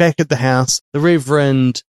 Back at the house, the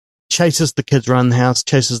Reverend chases the kids around the house,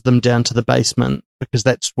 chases them down to the basement, because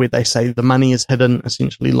that's where they say the money is hidden,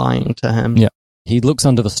 essentially lying to him. Yeah. He looks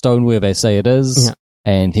under the stone where they say it is,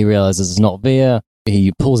 and he realizes it's not there.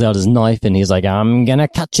 He pulls out his knife and he's like, I'm gonna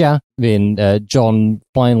cut ya. Then John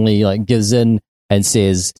finally gives in and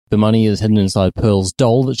says the money is hidden inside Pearl's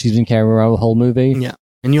doll that she's been carrying around the whole movie. Yeah.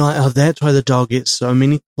 And you're like, oh, that's why the doll gets so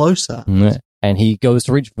many closer. Yeah. And he goes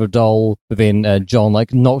to reach for the doll, but then John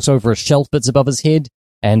knocks over a shelf that's above his head,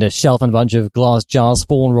 and a shelf and a bunch of glass jars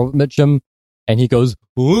fall on Robert Mitchum, and he goes,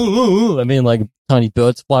 ooh, and then tiny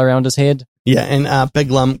birds fly around his head. Yeah, and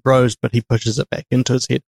Big Lump grows, but he pushes it back into his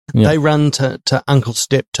head. Yeah. They run to Uncle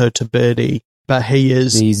Steptoe, to Birdie, but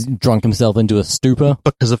he's drunk himself into a stupor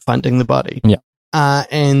because of finding the body. Yeah.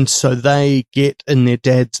 And so they get in their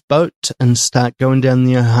dad's boat and start going down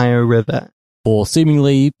the Ohio River. For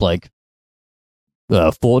seemingly,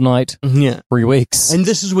 a fortnight, 3 weeks. And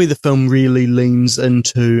this is where the film really leans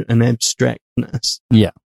into an abstractness.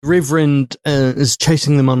 Yeah. Reverend is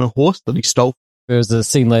chasing them on a horse that he stole. There's a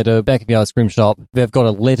scene later, back at the ice cream shop, they've got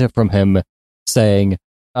a letter from him saying,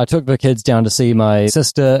 I took the kids down to see my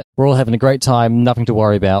sister, we're all having a great time, nothing to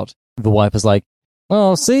worry about. The wife is like,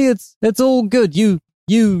 oh, see, it's all good, you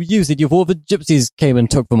said you thought the gypsies came and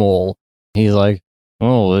took them all. He's like,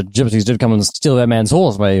 oh, the gypsies did come and steal that man's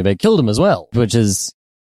horse, they killed him as well, which is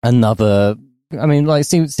another,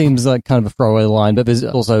 seems like kind of a throwaway line, but there's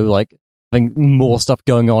also I think more stuff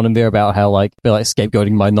going on in there about how they're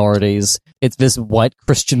scapegoating minorities. It's this white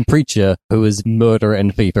Christian preacher who is murder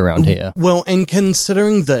and thief around here. Well, and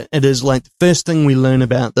considering that it is the first thing we learn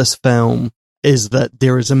about this film is that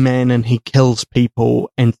there is a man and he kills people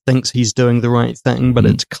and thinks he's doing the right thing, but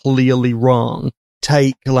it's clearly wrong.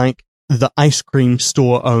 Take the ice cream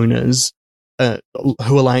store owners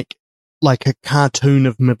who are like a cartoon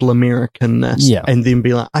of middle Americanness, and then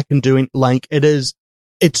be like, I can do it.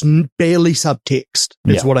 It's barely subtext,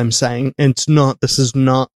 is what I'm saying. This is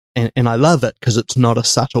not, and I love it because it's not a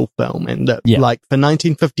subtle film. And for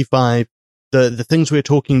 1955, the things we're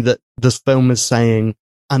talking that this film is saying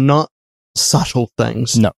are not subtle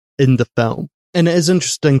things in the film. And it is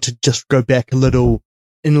interesting to just go back a little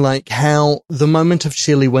in how the moment of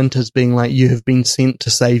Shelley Winters being like, you have been sent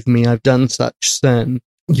to save me. I've done such sin.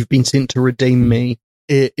 You've been sent to redeem me.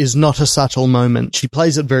 It is not a subtle moment. She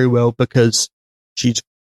plays it very well because she's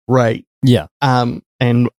great. Yeah. And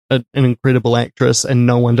an incredible actress, and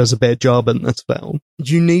no one does a bad job in this film.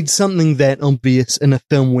 You need something that obvious in a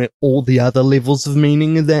film where all the other levels of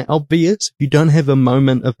meaning are that obvious. If you don't have a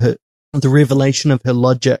moment of the revelation of her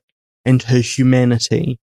logic and her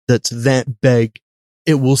humanity that's that big,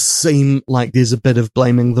 it will seem like there's a bit of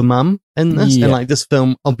blaming the mum in this. Yeah. And this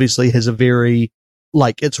film obviously has a very,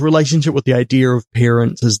 its relationship with the idea of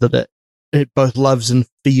parents is that it both loves and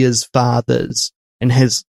fears fathers and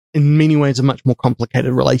has in many ways a much more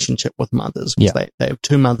complicated relationship with mothers. They have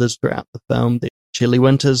two mothers throughout the film. There's Shelley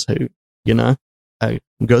Winters, who,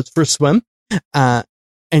 goes for a swim. And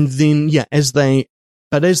then, as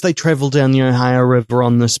they travel down the Ohio River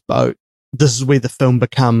on this boat, this is where the film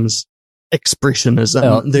becomes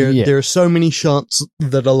expressionism. There are so many shots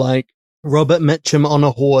that are Robert Mitchum on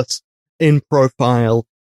a horse in profile,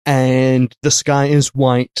 and the sky is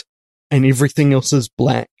white and everything else is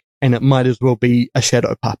black, and it might as well be a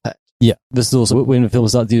shadow puppet. Yeah, this is also when the film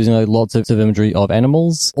starts using lots of imagery of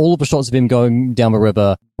animals. All of the shots of him going down the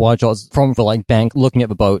river, wide shots from the bank, looking at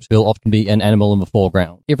the boat, will often be an animal in the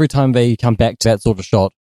foreground. Every time they come back to that sort of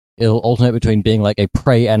shot, it'll alternate between being a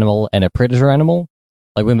prey animal and a predator animal.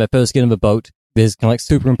 When they first get in the boat, there's kind of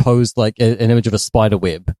superimposed an image of a spider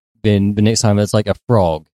web. Then the next time it's a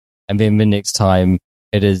frog, and then the next time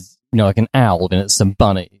it is an owl, then it's some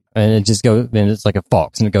bunny. And it just goes, then it's like a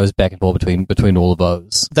fox, and it goes back and forth between all of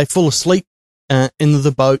those. They fall asleep in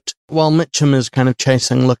the boat while Mitchum is kind of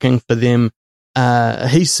chasing, looking for them.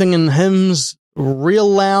 He's singing hymns real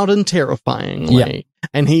loud and terrifyingly.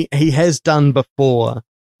 And he has done before,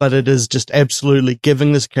 but it is just absolutely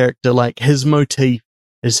giving this character his motif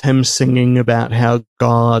is him singing about how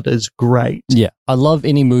God is great. Yeah. I love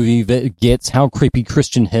any movie that gets how creepy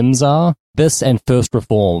Christian hymns are. This and First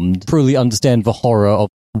Reformed truly understand the horror of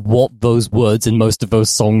what those words in most of those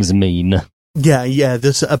songs mean. Yeah,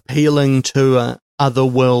 this appealing to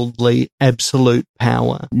otherworldly absolute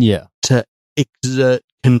power. Yeah. To exert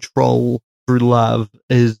control through love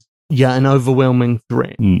is, an overwhelming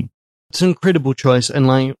threat. Mm. It's an incredible choice, and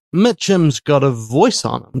like Mitchum's got a voice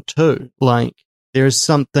on him too. Like there's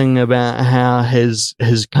something about how his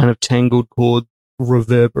kind of tangled chords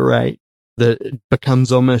reverberate that it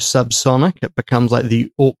becomes almost subsonic. It becomes like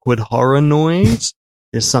the awkward horror noise.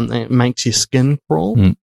 There's something that makes your skin crawl.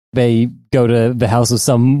 Mm. They go to the house of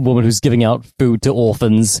some woman who's giving out food to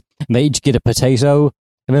orphans, and they each get a potato,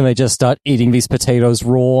 and then they just start eating these potatoes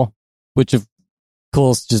raw, which of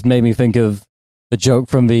course just made me think of a joke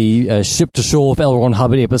from the Ship to Shore with L. Ron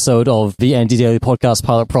Hubbard episode of the Andy Daly Podcast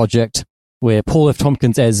Pilot Project, where Paul F.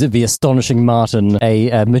 Tompkins as the astonishing Martin,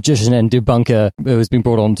 a magician and debunker who has been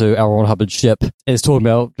brought onto L. Ron Hubbard's ship, is talking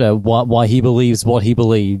about why he believes what he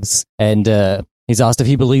believes, and he's asked if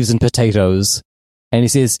he believes in potatoes, and he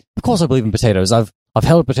says, "Of course I believe in potatoes. I've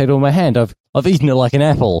held a potato in my hand. I've eaten it like an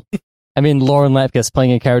apple." I mean, Lauren Lapkus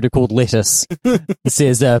playing a character called Lettuce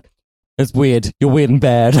says, "It's weird. You're weird and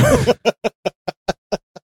bad."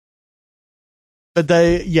 But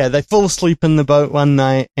they fall asleep in the boat one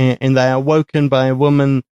night, and they are woken by a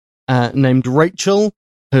woman named Rachel,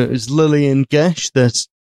 who is Lillian Gish, this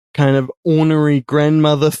kind of ornery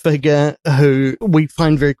grandmother figure who we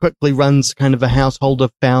find very quickly runs kind of a household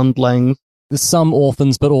of foundlings. Some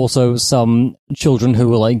orphans, but also some children who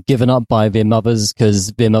were like given up by their mothers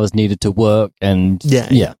because their mothers needed to work, and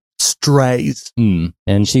yeah. Strays.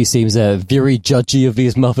 And she seems very judgy of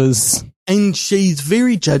these mothers. And she's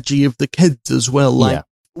very judgy of the kids as well. Like,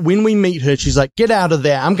 when we meet her, she's like, "Get out of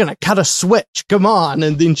there. I'm going to cut a switch. Come on."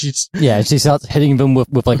 And then she starts hitting them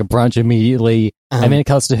with like a branch immediately. And then it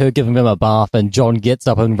cuts to her giving them a bath, and John gets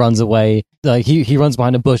up and runs away. Like, he runs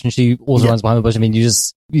behind a bush, and she also runs behind a bush. I mean, you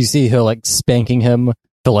see her like spanking him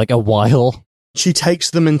for like a while. She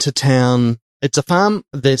takes them into town. It's a farm.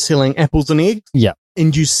 They're selling apples and eggs. Yeah.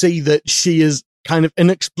 And you see that she is kind of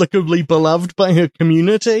inexplicably beloved by her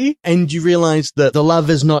community, and you realize that the love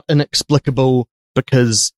is not inexplicable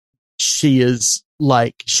because she is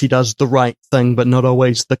like, she does the right thing but not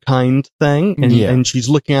always the kind thing, and she's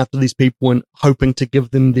looking after these people and hoping to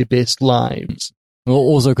give them their best lives. Well,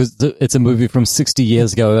 also because it's a movie from 60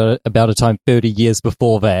 years ago, about a time 30 years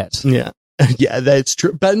before that. Yeah, that's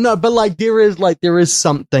true. But no, but like there is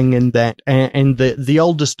something in that, and the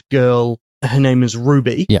oldest girl, her name is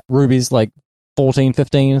Ruby. Yeah, Ruby's like 14,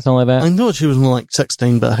 15, something like that. I thought she was more like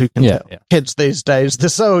 16, but who can tell? Yeah. Kids these days, they're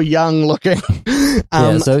so young looking.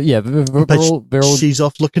 She's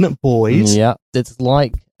off looking at boys. Yeah, it's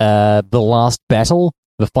like the last battle,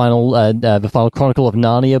 the final Chronicle of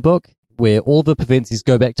Narnia book, where all the Pevensies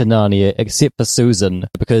go back to Narnia except for Susan,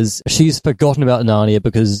 because she's forgotten about Narnia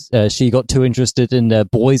because she got too interested in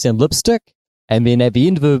boys and lipstick. And then at the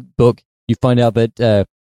end of the book, you find out that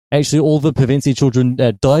actually all the Pevensie children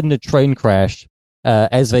died in a train crash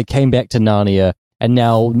as they came back to Narnia, and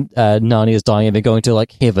now Narnia is dying and they're going to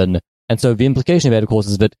like heaven. And so the implication of that, of course,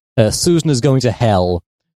 is that Susan is going to hell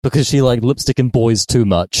because she liked lipstick and boys too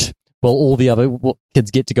much, while all the other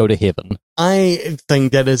kids get to go to heaven. I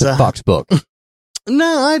think that is a fucked book.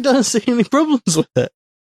 No, I don't see any problems with it.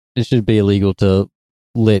 It should be illegal to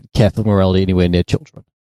let Catholic morality anywhere near children.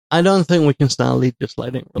 I don't think we can start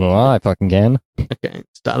legislating. Well, I fucking can. Okay,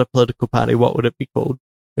 start a political party. What would it be called?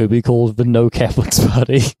 It would be called the No Catholics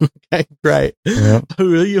Party. Okay, great. Yep.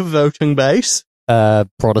 Who are your voting base?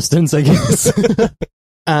 Protestants, I guess.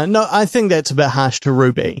 No, I think that's a bit harsh to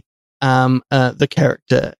Ruby, the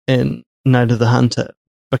character in Night of the Hunter,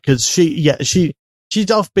 because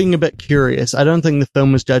she's off being a bit curious. I don't think the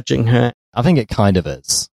film was judging her. I think it kind of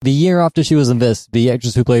is. The year after she was in this, the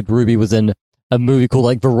actress who played Ruby was in a movie called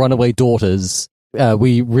like The Runaway Daughters.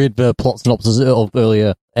 We read the plot synopsis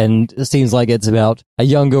earlier, and it seems like it's about a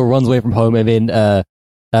young girl runs away from home, and then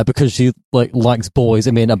because she likes boys,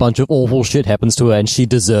 and then a bunch of awful shit happens to her, and she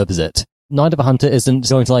deserves it. Night of a Hunter isn't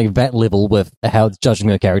going to like that level with how it's judging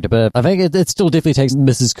her character, but I think it still definitely takes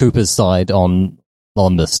Mrs. Cooper's side on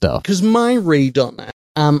this stuff. Because my read on it,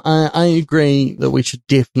 I agree that we should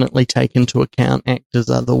definitely take into account actors'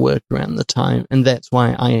 other work around the time, and that's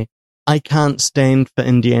why I can't stand for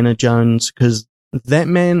Indiana Jones, because that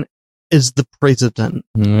man is the president.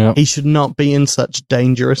 Yep. He should not be in such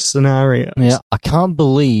dangerous scenarios. Yeah, I can't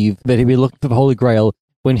believe that he'd be looking for the Holy Grail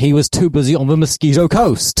when he was too busy on the Mosquito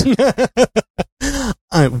Coast.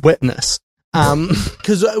 Witness.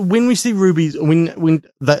 Because when we see Ruby's, when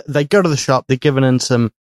they go to the shop, they're given in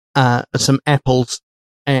some apples,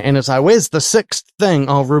 and it's like, where's the sixth thing?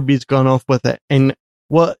 Oh, Ruby's gone off with it. And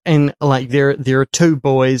like there are two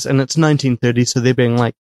boys, and it's 1930, so they're being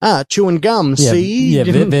like, chewing gum, see? Yeah,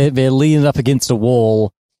 they're leaning up against a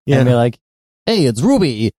wall, and they're like, hey, it's Ruby.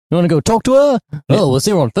 You want to go talk to her? Yeah. Oh, we'll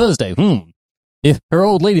see her on Thursday. If her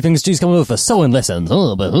old lady thinks she's coming over for sewing lessons.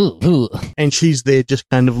 And she's there just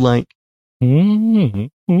kind of like,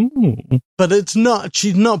 but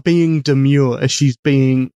she's not being demure. She's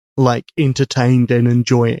being like entertained and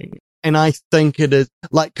enjoying. And I think it is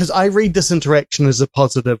like, cause I read this interaction as a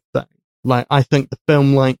positive thing. Like, I think the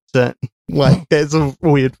film likes it. Like, that's a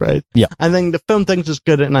weird phrase. Yeah. I think the film thinks it's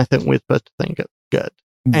good, and I think we're supposed to think it's good.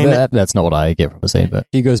 And that's not what I get from the scene, but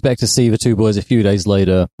he goes back to see the two boys a few days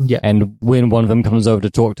later. Yeah. And when one of them comes over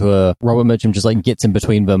to talk to her, Robert Mitchum just like gets in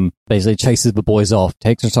between them, basically chases the boys off,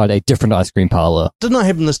 takes them inside a different ice cream parlor. Did not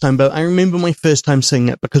happen this time, but I remember my first time seeing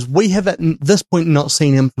it because we have at this point not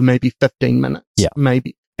seen him for maybe 15 minutes. Yeah.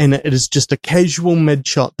 Maybe. And it is just a casual mid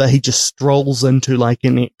shot that he just strolls into like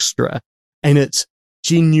an extra. And it's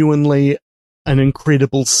genuinely an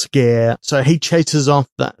incredible scare. So he chases off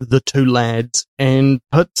the two lads and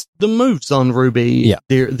puts the moves on Ruby. Yeah.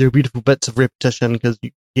 They're beautiful bits of repetition because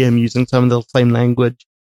you hear him using some of the same language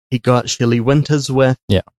he got Shelley Winters with.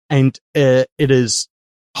 Yeah. And it is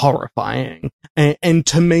horrifying. And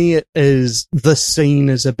to me, the scene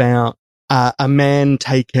is about a man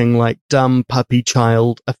taking like dumb puppy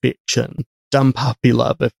child affection, dumb puppy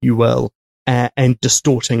love, if you will, and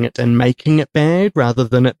distorting it and making it bad rather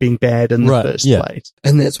than it being bad in the first place.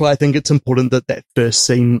 And that's why I think it's important that first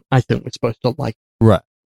scene, I think we're supposed to like. Right.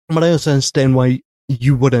 But I also understand why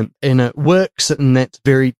you wouldn't. And it works, and that's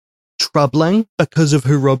very troubling because of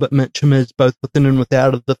who Robert Mitchum is, both within and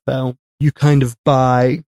without of the film. You kind of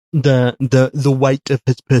buy the weight of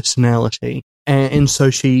his personality. And so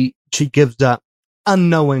she gives up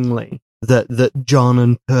unknowingly that John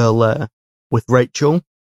and Pearl are with Rachel.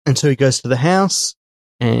 And so he goes to the house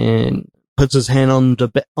and puts his hand on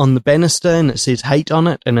the banister, and it says hate on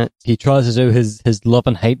it. And he tries to do his love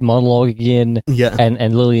and hate monologue again. Yeah.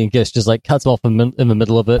 And Lillian Gish just like cuts him off in the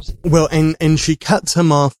middle of it. Well, and she cuts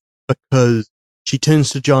him off because she turns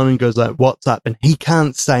to John and goes like, what's up? And he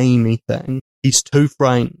can't say anything. He's too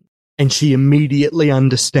frightened. And she immediately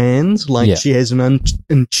understands, like she has an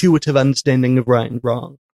intuitive understanding of right and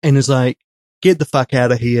wrong. And is like, get the fuck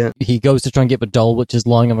out of here. He goes to try and get the doll, which is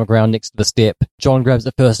lying on the ground next to the step. John grabs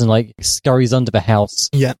it first and like scurries under the house.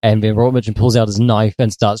 Yeah. And then Robert Mitchum pulls out his knife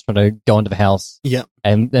and starts trying to go into the house. Yeah.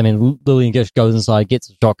 And I mean, Lillian Gish goes inside, gets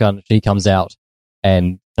a shotgun, she comes out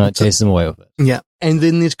and chases him away with it. Yeah. And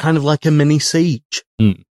then there's kind of like a mini siege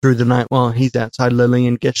through the night while he's outside.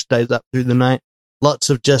 Lillian Gish stays up through the night. Lots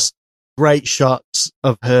of just great shots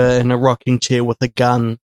of her in a rocking chair with a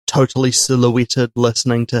gun, totally silhouetted,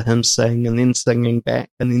 listening to him sing and then singing back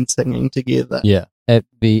and then singing together. Yeah. At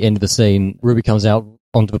the end of the scene, Ruby comes out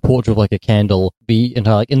onto the porch with like a candle. The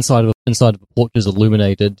entire like inside of the porch is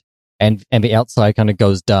illuminated, and the outside kind of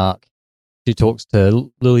goes dark. She talks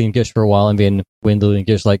to Lillian Gish for a while, and then when Lillian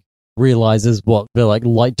Gish like realizes what the like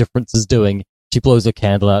light difference is doing, she blows a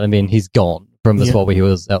candle out, and then he's gone from the spot where he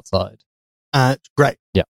was outside. It's great.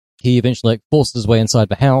 Yeah. He eventually like forces his way inside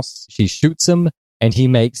the house. She shoots him, and he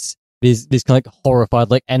makes these kind of like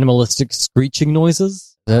horrified, like animalistic screeching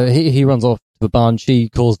noises. He runs off to the barn. She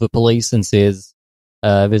calls the police and says,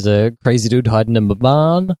 "There's a crazy dude hiding in the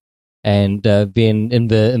barn." And then in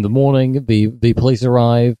the morning, the police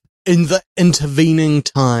arrive. In the intervening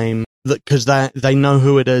time, because they know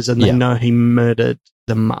who it is and they know he murdered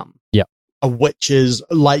the mum. Yeah. Which is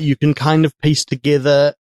like you can kind of piece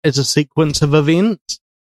together as a sequence of events.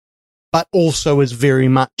 But also is very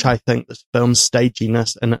much, I think, this film's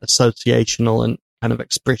staginess and associational and kind of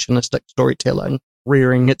expressionistic storytelling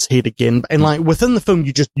rearing its head again. And like within the film,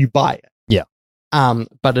 you buy it. Yeah.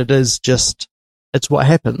 But it is just, it's what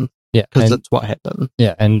happened. Yeah. Because it's what happened.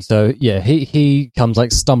 Yeah. And so, he comes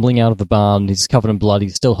like stumbling out of the barn. He's covered in blood.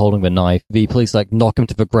 He's still holding the knife. The police like knock him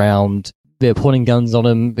to the ground. They're pointing guns on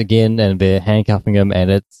him again and they're handcuffing him.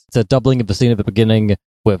 And it's a doubling of the scene at the beginning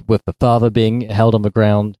with the father being held on the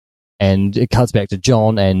ground. And it cuts back to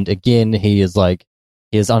John, and again, he is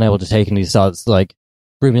unable to take it, and he starts, like,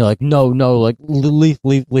 screaming, like, no, like, leave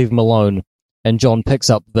him alone. And John picks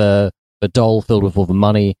up the doll filled with all the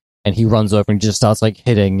money, and he runs over and just starts, like,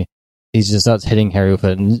 hitting Harry with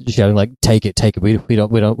it, and shouting, like, take it, we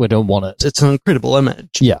don't want it. It's an incredible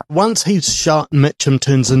image. Yeah. Once he's shot, Mitchum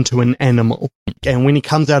turns into an animal. And when he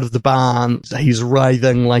comes out of the barn, he's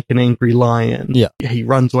writhing like an angry lion. Yeah. He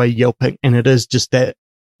runs away yelping, and it is just that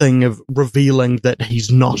thing of revealing that he's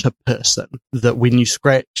not a person, that when you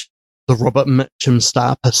scratch the Robert Mitchum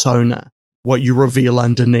star persona, what you reveal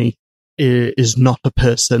underneath is not a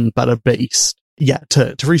person, but a beast. Yeah,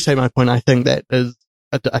 to restate my point, I think that is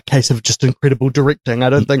a case of just incredible directing. I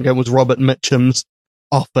don't think it was Robert Mitchum's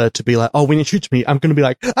offer to be like, oh, when it shoots me, I'm going to be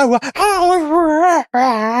like, oh,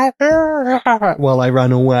 while I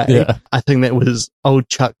run away. Yeah. I think that was old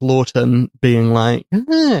Chuck Lawton being like,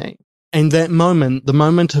 hey. And that moment, the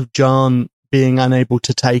moment of John being unable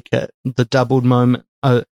to take it, the doubled moment,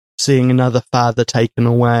 seeing another father taken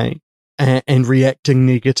away and reacting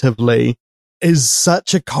negatively, is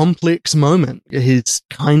such a complex moment. He's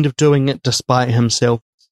kind of doing it despite himself.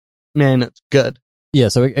 Man, it's good. Yeah,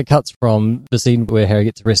 so it cuts from the scene where Harry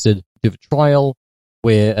gets arrested to the trial,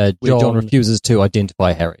 where John refuses to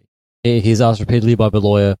identify Harry. He's asked repeatedly by the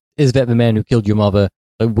lawyer, is that the man who killed your mother?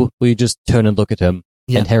 Will you just turn and look at him?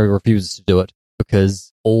 Yeah. And Harry refuses to do it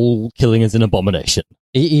because all killing is an abomination.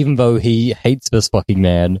 Even though he hates this fucking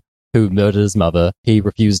man who murdered his mother, he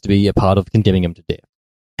refuses to be a part of condemning him to death.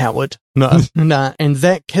 Howard. No. And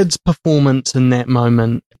that kid's performance in that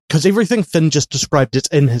moment, because everything Finn just described is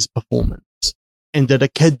in his performance. And that a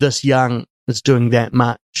kid this young is doing that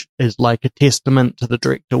much is like a testament to the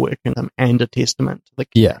director working him and a testament to the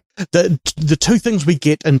kid. Yeah. The two things we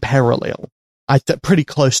get in parallel, I think pretty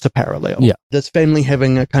close to parallel. Yeah. This family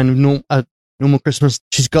having a kind of normal Christmas.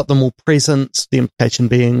 She's got them all presents, the implication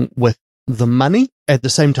being with the money. At the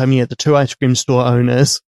same time, the two ice cream store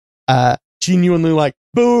owners, genuinely like,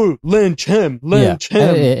 boo, lynch him.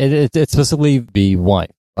 It's specifically the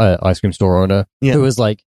wife, ice cream store owner, who was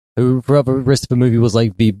like, who throughout the rest of the movie was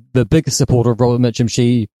like the biggest supporter of Robert Mitchum.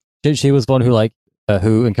 She was the one who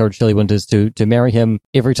who encouraged Shelley Winters to marry him.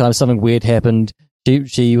 Every time something weird happened,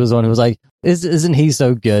 she was the one who was like, isn't he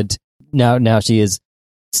so good? Now she is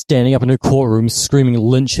standing up in her courtroom screaming,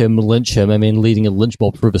 lynch him, I mean, leading a lynch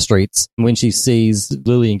mob through the streets. And when she sees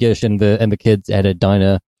Lily and Gish and the kids at a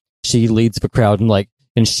diner, she leads the crowd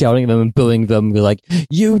and shouting at them and booing them. They're like,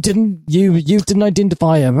 you didn't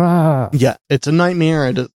identify him. Ah. Yeah, it's a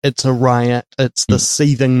nightmare. It's a riot. It's the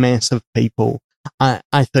seething mass of people.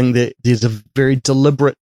 I think that there's a very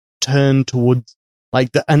deliberate turn towards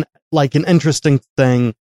an interesting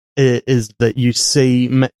thing is that you see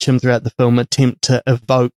Mitchum throughout the film attempt to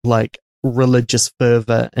evoke religious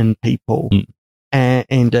fervor in people.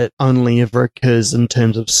 And it only ever occurs in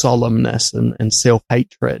terms of solemnness and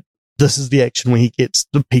self-hatred. This is the action where he gets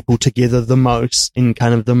the people together the most in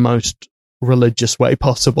kind of the most religious way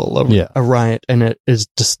possible, a riot, and it is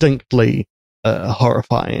distinctly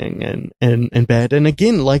horrifying and bad. And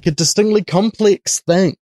again, like a distinctly complex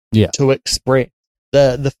thing to express.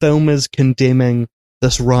 The film is condemning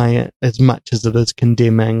this riot as much as it is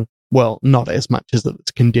condemning, well, not as much as it's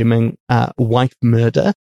condemning wife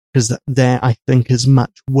murder, because that, I think, is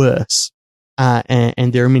much worse.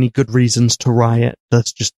 And there are many good reasons to riot.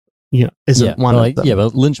 That's just, isn't one of them. Yeah,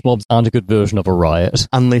 but lynch mobs aren't a good version of a riot.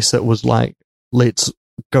 Unless it was like, let's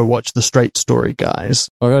go watch The Straight Story, guys.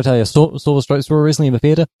 I gotta tell you, saw The Straight Story recently in the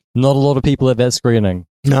theatre. Not a lot of people at that screening.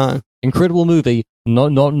 No. Incredible movie.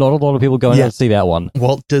 Not a lot of people going out to see that one.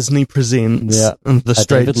 Walt Disney presents The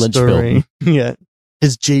Straight Story. Yeah.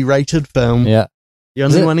 His G-rated film. Yeah. The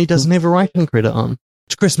only one he doesn't have a writing credit on.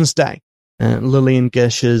 It's Christmas Day. Lily and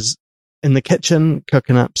Gish is in the kitchen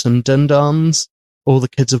cooking up some din-dons. All the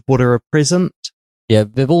kids have bought her a present. Yeah,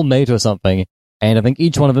 they've all made her something. And I think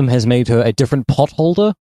each one of them has made her a different pot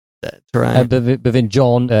holder. That's right. But then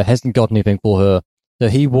John hasn't got anything for her. So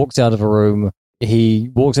he walks out of a room. He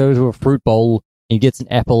walks over to a fruit bowl. He gets an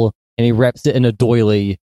apple and he wraps it in a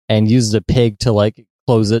doily and uses a peg to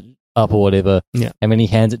close it up or whatever. Yeah. And then he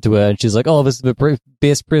hands it to her and she's like, oh, this is the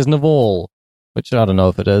best present of all. Which I don't know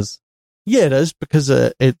if it is. Yeah, it is, because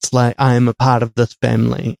it's like, I am a part of this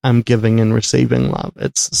family. I'm giving and receiving love.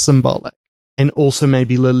 It's symbolic. And also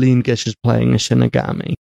maybe Lily and Gish is playing a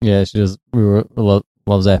Shinigami. Yeah, she just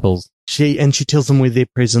loves apples. She tells them where their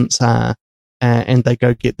presents are, and they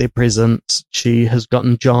go get their presents. She has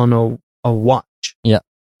gotten John a watch. Yeah.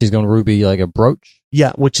 She's gotten Ruby a brooch.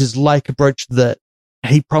 Yeah, which is like a brooch that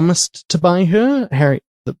he promised to buy her, Harry,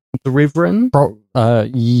 the Reverend.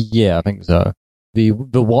 Yeah, I think so. The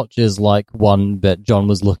watch is one that John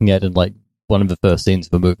was looking at in one of the first scenes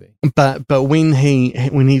of the movie. But when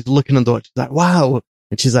he's looking at the watch, he's like, wow.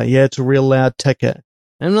 And she's like, yeah, it's a real loud ticker.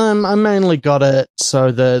 And I mainly got it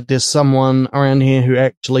so that there's someone around here who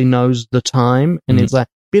actually knows the time. And he's like,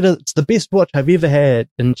 it's the best watch I've ever had.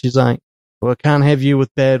 And she's like, well, I can't have you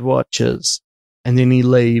with bad watches. And then he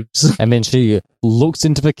leaves. And then she looks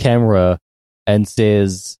into the camera and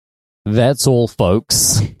says, That's all,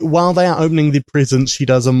 folks. While they are opening the presents, she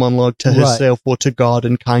does a monologue to herself or to God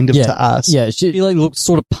and kind of to us. Yeah, she like looks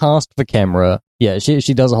sort of past the camera. Yeah,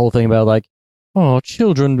 she does a whole thing about like, oh,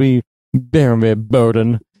 children, we bear their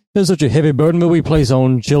burden. There's such a heavy burden that we place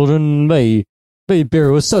on children. They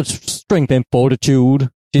bear with such strength and fortitude.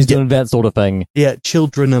 She's doing that sort of thing. Yeah,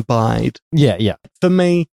 children abide. Yeah. For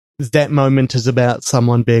me, that moment is about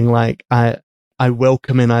someone being like, I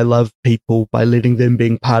welcome and I love people by letting them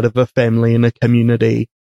being part of a family and a community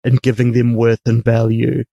and giving them worth and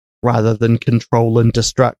value rather than control and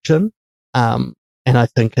destruction. And I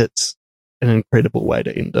think it's an incredible way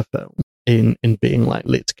to end a film in being like,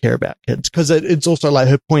 let's care about kids. Because it's also like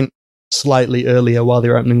her point slightly earlier while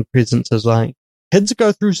they're opening presents is like, kids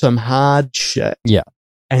go through some hard shit. Yeah.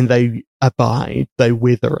 And they abide, they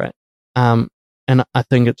weather it. And I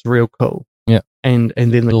think it's real cool. Yeah. And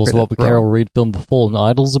then the also what the Carol Reed film The Fallen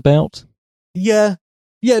Idol's about. Yeah.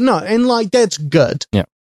 Yeah, no, and like that's good. Yeah.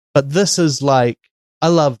 But this is like, I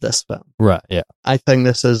love this film. Right, yeah. I think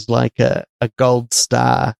this is like a gold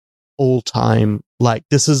star all time. Like,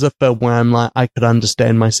 this is a film where I'm like, I could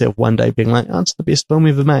understand myself one day being like, oh, it's the best film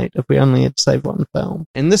ever made if we only had to save one film.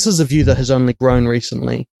 And this is a view that has only grown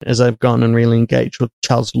recently as I've gone and really engaged with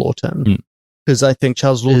Charles Laughton. Because I think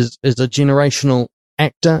Charles Laughton is a generational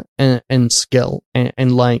actor and skill.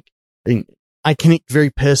 And like, I connect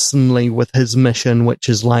very personally with his mission, which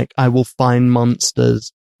is like, I will find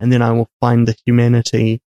monsters and then I will find the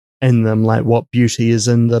humanity in them, like what beauty is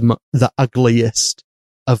in them, the ugliest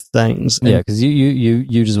of things. Yeah, because you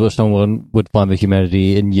just wish someone would find the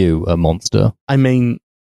humanity in you, a monster. I mean,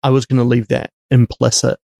 I was going to leave that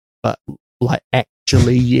implicit, but like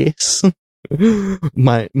actually, yes.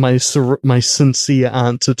 my sincere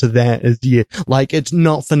answer to that is yeah. Like, it's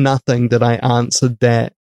not for nothing that I answered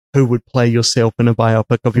that. Who would play yourself in a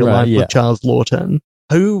biopic of your life with Charles Laughton?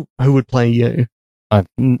 Who would play you? I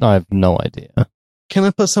have no idea. Can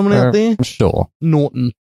I put someone out there? Sure.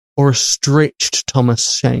 Norton. Or a stretched Thomas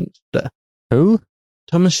Shankster. Who?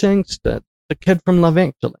 Thomas Shankster, the kid from Love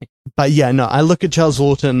Actually. But yeah, no, I look at Charles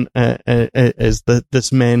Laughton as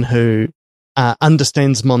this man who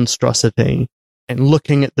understands monstrosity, and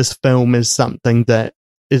looking at this film as something that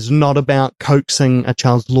is not about coaxing a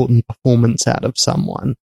Charles Laughton performance out of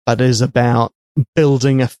someone, but is about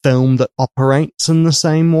building a film that operates in the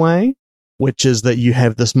same way, which is that you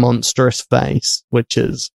have this monstrous face, which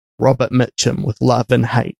is Robert Mitchum with love and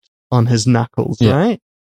hate on his knuckles, right?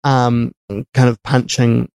 Kind of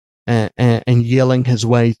punching and yelling his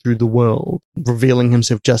way through the world, revealing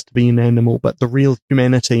himself just to be an animal, but the real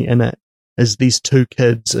humanity in it is these two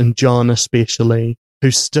kids, and John especially,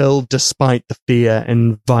 who still, despite the fear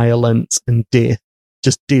and violence and death,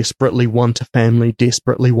 just desperately want a family,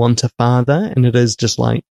 desperately want a father, and it is just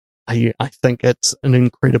like, I think it's an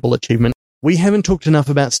incredible achievement. We haven't talked enough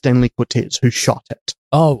about Stanley Cortez, who shot it.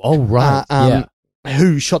 Oh, right.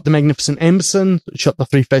 Who shot The Magnificent Amberson, shot The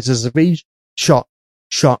Three Faces of Eve, shot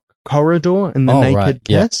Shock Corridor and The Naked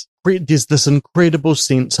Kiss. Yeah. There's this incredible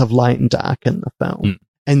sense of light and dark in the film.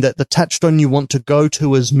 And that the touchstone you want to go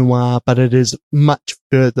to is noir, but it is much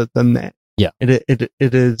further than that. Yeah. It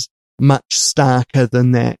is much starker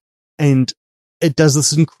than that. And it does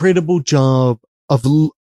this incredible job of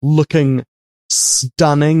looking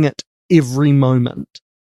stunning at every moment,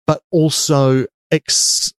 but also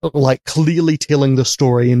like clearly telling the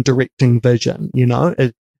story and directing vision. You know,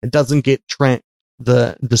 it doesn't get trapped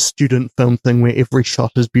the student film thing where every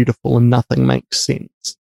shot is beautiful and nothing makes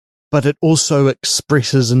sense, but it also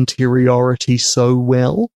expresses interiority so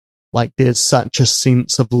well. Like, there's such a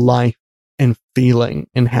sense of life and feeling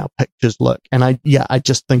in how pictures look. And I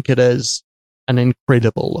just think it is an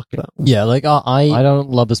incredible look film. Yeah, like I don't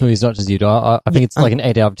love this movie as much as you do. I think it's like an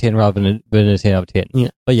 8 out of 10 rather than a 10 out of 10. Yeah.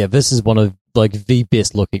 But yeah, this is one of like the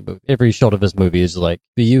best looking movie. Every shot of this movie is like,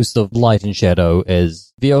 the use of light and shadow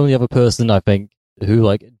is the only other person I think who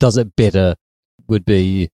like does it better would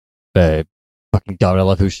be fucking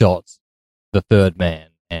Darrell, who shot The Third Man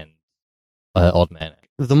and Odd Man.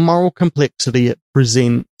 The moral complexity it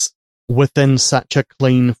presents within such a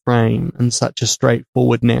clean frame and such a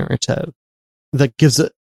straightforward narrative that gives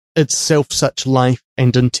it itself such life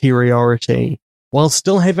and interiority, while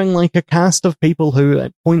still having like a cast of people who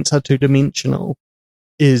at points are two-dimensional,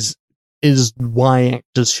 is why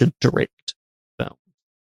actors should direct films.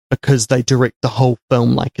 Because they direct the whole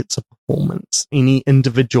film like it's a performance. Any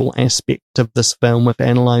individual aspect of this film, if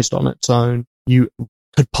analysed on its own, you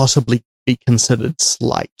could possibly be considered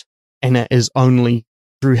slight. And it is only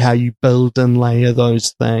through how you build and layer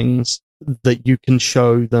those things that you can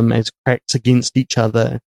show them as cracks against each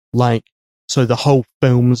other. Like, so the whole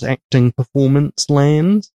film's acting performance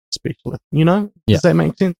lands. specialist. You know? Yeah. Does that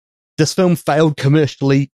make sense? This film failed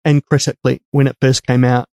commercially and critically when it first came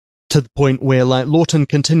out, to the point where like Lawton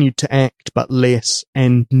continued to act but less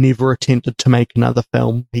and never attempted to make another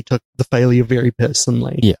film. He took the failure very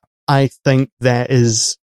personally. Yeah. I think that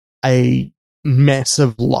is a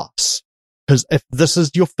massive loss, because if this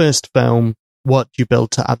is your first film, what do you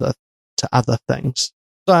build to other things?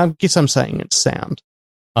 So I guess I'm saying it's sound.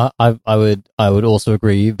 I would also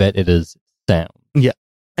agree that it is sound.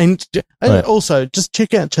 And Right. also, just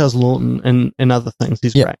check out Charles Lawton and other things.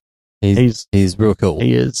 He's Yeah. great. He's real cool.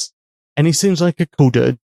 He is. And he seems like a cool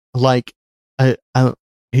dude. Like,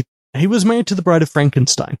 he was married to the Bride of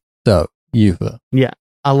Frankenstein. So, Eupha.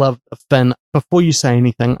 I love Finn. Before you say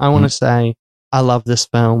anything, I want to say I love this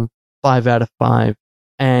film. 5 out of 5.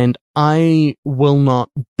 And I will not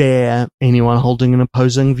bear anyone holding an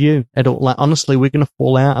opposing view at all. Like, honestly, we're going to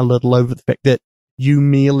fall out a little over the fact that you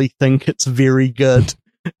merely think it's very good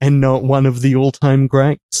and not one of the all-time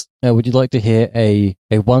greats. Now, would you like to hear a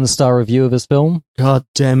 1-star review of this film? God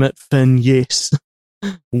damn it, Finn, yes.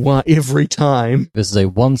 Why, every time. This is a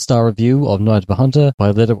 1-star review of Night of the Hunter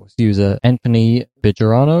by Letterboxd user Anthony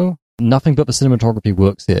Bejarano. Nothing but the cinematography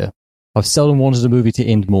works here. I've seldom wanted a movie to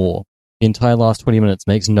end more. The entire last 20 minutes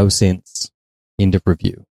makes no sense. End of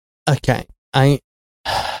review. Okay,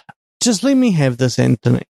 just let me have this,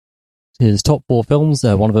 Anthony. His top 4 films,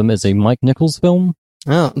 one of them is a Mike Nichols film.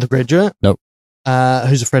 Oh, The Graduate? Nope.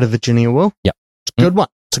 Who's Afraid of Virginia Woolf? Yep. It's a good one.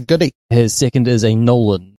 It's a goodie. His second is a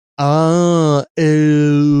Nolan.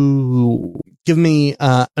 Give me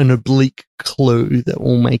an oblique clue that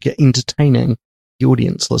will make it entertaining. The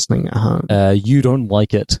audience listening at home. You Don't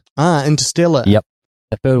Like It. Interstellar. Yep.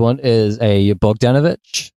 The third one is a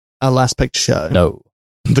Bogdanovich. Last Picture Show. No.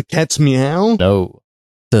 The Cat's Meow. No.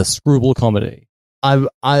 The Screwball Comedy. Peter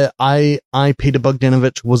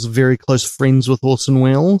Bogdanovich was very close friends with Orson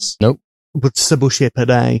Welles. Nope. With Sybil Shepherd,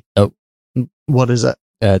 eh? Nope. What is it?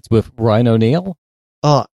 It's with Ryan O'Neal.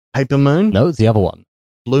 Oh, Paper Moon? No, it's the other one.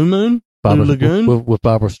 Blue Moon? Blue Lagoon? With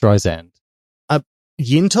Barbara Streisand.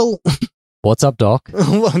 Yentl? What's up, Doc?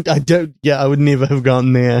 I would never have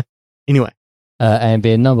gone there. Anyway. And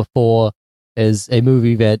then number 4 is a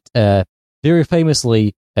movie that very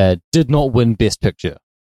famously did not win Best Picture.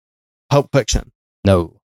 Pulp Fiction.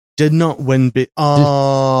 No. Did not win is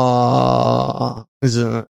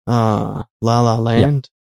it La La Land?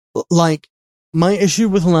 Yeah. Like, my issue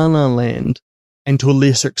with La La Land, and to a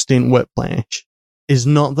lesser extent Whiplash, is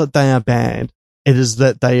not that they are bad. It is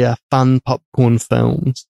that they are fun popcorn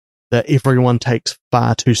films that everyone takes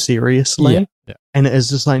far too seriously. Yeah. And it is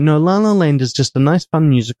just like, no, La La Land is just a nice fun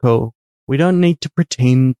musical. We don't need to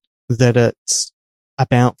pretend that it's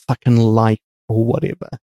about fucking life or whatever.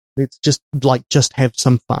 Let's just have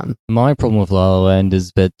some fun. My problem with La La Land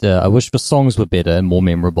is that I wish the songs were better and more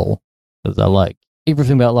memorable. Because I like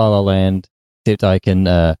everything about La La Land, except I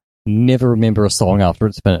can never remember a song after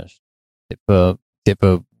it's finished. Except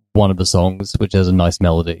for one of the songs, which has a nice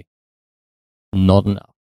melody. Not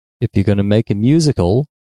enough. If you're going to make a musical,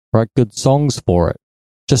 write good songs for it.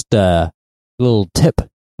 Just a little tip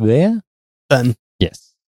there. Then,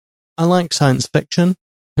 yes. I like science fiction.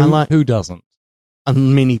 Who doesn't?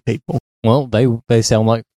 Many people. Well, they sound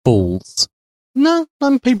like fools. No,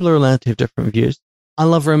 people are allowed to have different views. I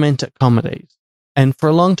love romantic comedies. And for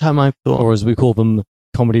a long time I've thought... Or as we call them,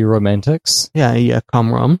 comedy romantics. Yeah,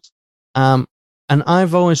 com-roms. And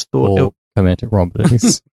I've always thought... Or romantic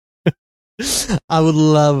comedies. I would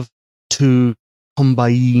love to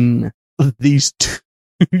combine these two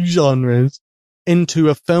genres into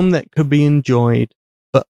a film that could be enjoyed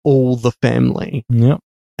by all the family. Yep.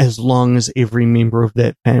 As long as every member of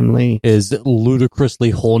that family is ludicrously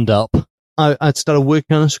horned up. I started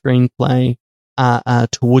working on a screenplay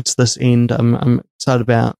towards this end. I'm excited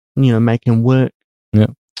about, making work. Yeah.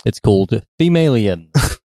 It's called Femalien.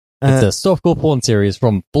 It's a softcore porn series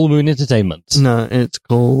from Full Moon Entertainment. No, it's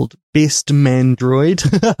called Best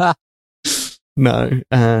Mandroid. No,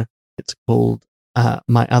 it's called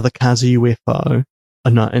My Other Car's a UFO.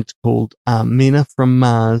 No, it's called Men Are From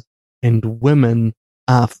Mars and Women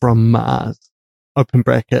Are From Mars. Open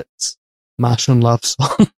brackets. Martian Love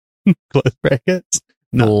Song. Close brackets.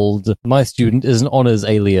 No. Called My Student is an Honors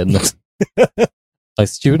Alien. My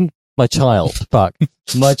student? My child. Fuck.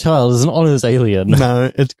 My child is an honors alien.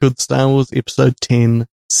 No, it's called Star Wars Episode 10,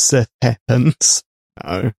 Sith Happens.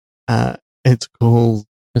 No. It's called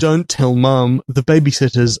Don't Tell Mom, the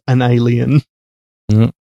Babysitter's an Alien.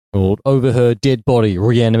 Called Over Her Dead Body,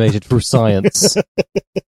 Reanimated Through Science.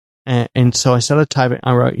 And so I started typing,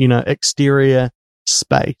 I wrote, exterior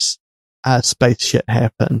space, space shit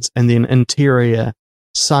happens, and then interior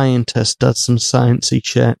scientist does some sciencey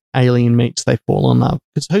shit. Alien meets, they fall in love.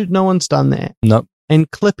 Because no one's done that. Nope. And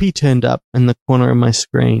Clippy turned up in the corner of my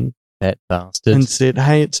screen That bastard. and said,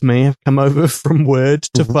 "Hey, it's me. I've come over from Word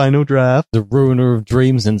to Final Draft." The ruiner of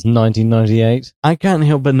dreams since 1998. I can't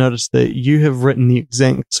help but notice that you have written the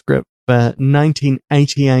exact script for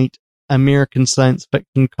 1988 American science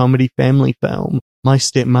fiction comedy family film, My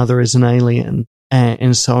Stepmother is an Alien.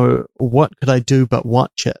 And so what could I do but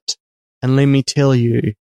watch it? And let me tell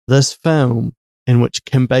you, this film, in which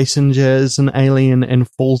Kim Basinger is an alien and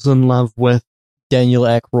falls in love with, Daniel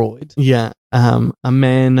Aykroyd. yeah, a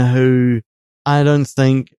man who I don't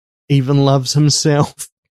think even loves himself.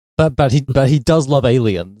 But he does love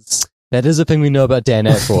aliens. That is a thing we know about Dan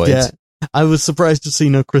Aykroyd. Yeah, I was surprised to see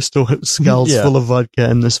no crystal skulls Yeah. full of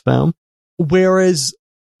vodka in this film. Whereas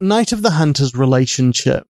Night of the Hunter's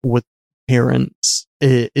relationship with parents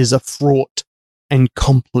is a fraught and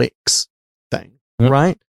complex thing,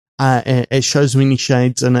 right? It shows many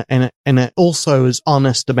shades, and it also is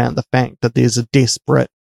honest about the fact that there's a desperate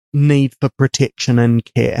need for protection and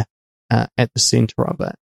care at the center of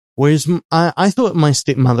it. Whereas I thought My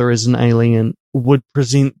Stepmother is an Alien would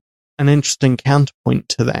present an interesting counterpoint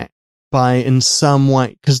to that by, in some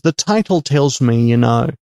way, because the title tells me,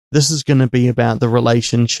 this is going to be about the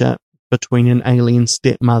relationship between an alien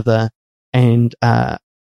stepmother and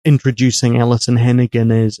introducing Alison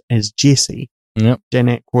Hannigan as Jessie, Yep. Dan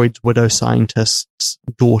Aykroyd's widow scientist's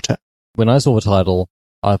daughter. When I saw the title,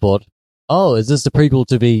 I thought, oh, is this a prequel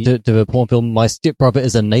to the porn film My Stepbrother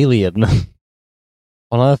is an Alien?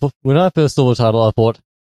 When I first saw the title, I thought,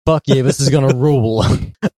 fuck yeah, this is gonna rule.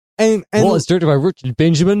 And Well, it's directed by Richard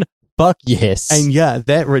Benjamin. Fuck yes. And yeah,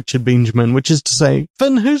 that Richard Benjamin, which is to say,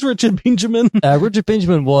 Finn, who's Richard Benjamin? Richard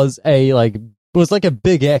Benjamin was like a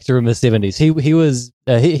big actor in the 70s. He was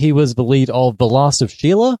the lead of The Last of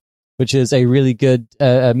Sheila, which is a really good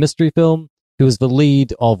mystery film. He was the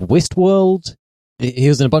lead of Westworld. He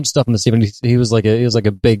was in a bunch of stuff in the 70s. He was like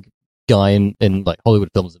a big guy in like Hollywood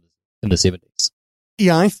films in the 70s.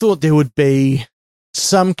 Yeah, I thought there would be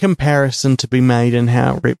some comparison to be made in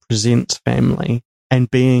how it represents family and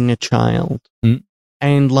being a child. Mm.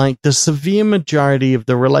 And like the severe majority of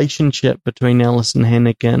the relationship between Alison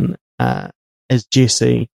Hannigan as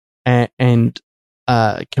Jessie and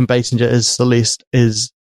Kim Basinger as Celeste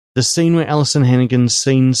is the scene where Alison Hannigan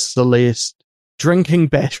sees Celeste drinking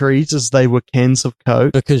batteries as they were cans of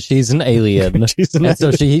Coke. Because she's an alien. She's an And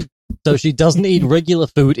so she doesn't eat regular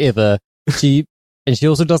food ever. She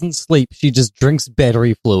also doesn't sleep. She just drinks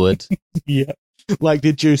battery fluid. Yeah, like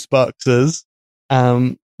the juice boxes.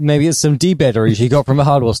 Maybe it's some D battery she got from a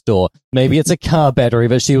hardware store. Maybe it's a car battery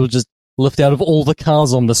that she will just lift out of all the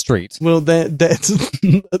cars on the street. Well, that's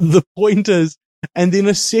the point is, and then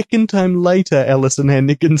a second time later, Alison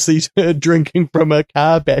Hannigan sees her drinking from a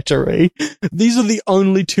car battery. These are the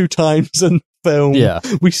only two times in the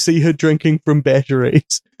film we see her drinking from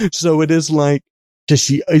batteries. So it is like, is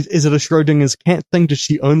it a Schrodinger's cat thing? Does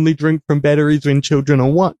she only drink from batteries when children are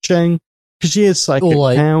watching? Because she has psychic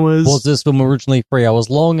powers. Was this film originally 3 hours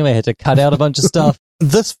long and they had to cut out a bunch of stuff?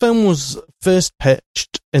 This film was first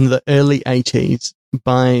pitched in the early 80s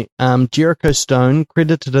by Jericho Stone,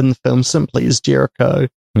 credited in the film simply as Jericho,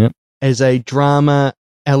 as a drama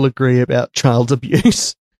allegory about child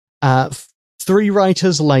abuse. 3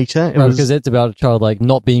 writers later, it was, because it's about a child like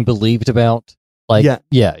not being believed about. Like,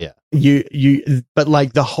 yeah. But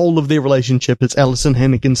like the whole of their relationship is Alison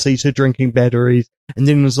Hannigan sees her drinking batteries, and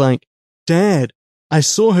then was like, "Dad, I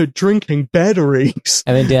saw her drinking batteries."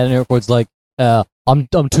 And then Dan Aykroyd's like, I'm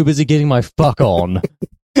too busy getting my fuck on.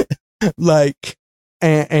 Like,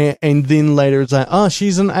 and then later it's like, "Oh,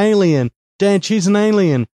 she's an alien. Dad, she's an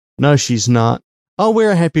alien." No, she's not. Oh,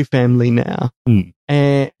 we're a happy family now. Mm.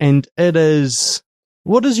 And it is.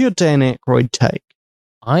 What is your Dan Aykroyd take?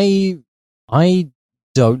 I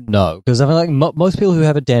don't know, because I feel like most people who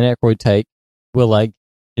have a Dan Aykroyd take were like,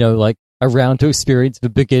 around to experience the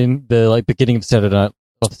beginning of Saturday Night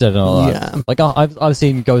Live. Yeah. Like I've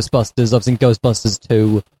seen Ghostbusters. I've seen Ghostbusters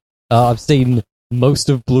 2. I've seen most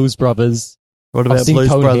of Blues Brothers. What about Blues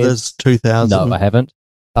Brothers 2000? No, I haven't.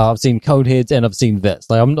 I've seen Coneheads and I've seen this.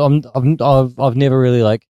 Like I've never really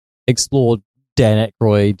like explored Dan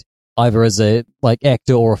Aykroyd either as a like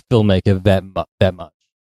actor or a filmmaker that much.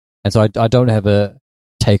 And so I don't have a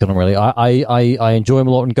take on him really. I enjoy him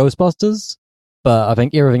a lot in Ghostbusters, but I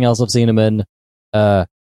think everything else I've seen him in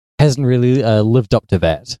hasn't really lived up to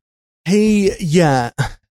that.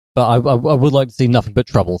 But I would like to see Nothing But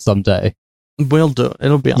Trouble someday. We'll do it.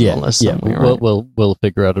 It'll be on the list somewhere. Right? We'll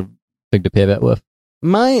figure out a thing to pair that with.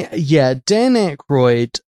 Dan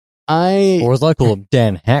Aykroyd, or as I call him,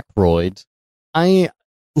 Dan Hackroyd. I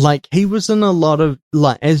like, he was in a lot of,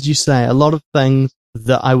 like, as you say, a lot of things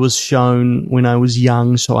that I was shown when I was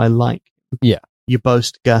young, so I like. Yeah. Your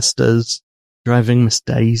Boast Gustas, Driving Miss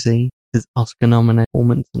Daisy, his Oscar-nominated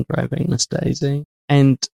performance in Driving Miss Daisy,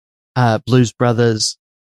 and Blues Brothers.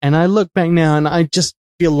 And I look back now and I just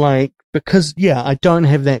feel like, because, yeah, I don't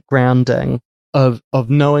have that grounding of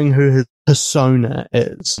knowing who his persona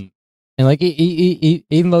is. And like,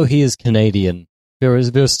 even though he is Canadian,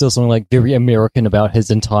 there's still something like very American about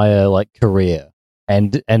his entire like career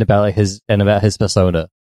and about like his persona,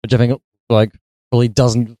 which I think like really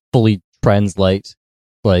doesn't fully translate,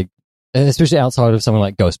 like, especially outside of something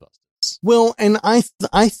like Ghostbusters. Well, and I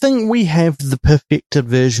think we have the perfected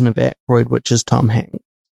version of Aykroyd, which is Tom Hanks.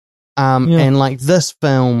 And like this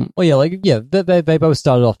film, well, they both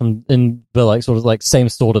started off in the like sort of like same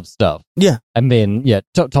sort of stuff. Yeah, and then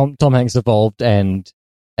Tom Hanks evolved, and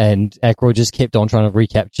Aykroyd just kept on trying to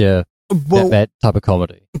recapture that type of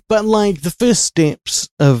comedy. But like the first steps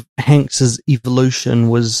of Hanks's evolution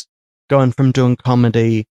was going from doing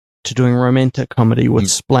comedy to doing romantic comedy with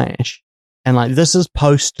Splash, and like this is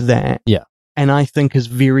post that. Yeah, and I think is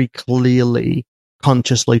very clearly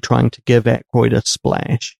consciously trying to give Aykroyd a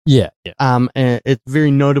splash. Yeah. It's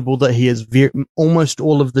very notable that he is almost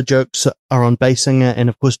all of the jokes are on Basinger, and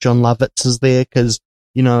of course John Lovitz is there because,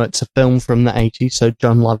 you know, it's a film from the 80s, so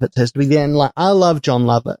John Lovitz has to be there. And like, I love John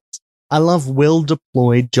Lovitz. I love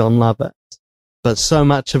well-deployed John Lovitz. But so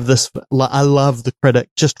much of this, like, I love The Critic.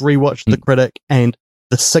 Just rewatch The Critic, and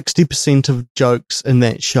the 60% of jokes in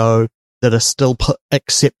that show that are still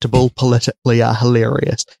acceptable politically are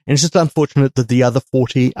hilarious. And it's just unfortunate that the other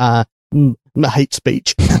 40 are hate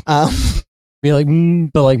speech.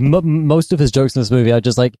 Most of his jokes in this movie are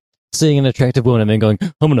just like seeing an attractive woman and then going,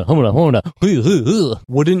 humana.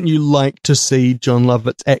 Wouldn't you like to see John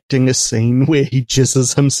Lovitz acting a scene where he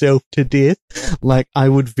jizzes himself to death? Like, I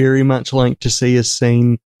would very much like to see a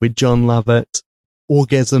scene where John Lovitz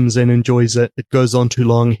orgasms and enjoys it. It goes on too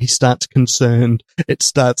long. He starts concerned. It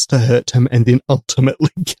starts to hurt him and then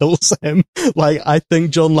ultimately kills him. Like, I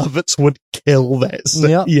think John Lovitz would kill that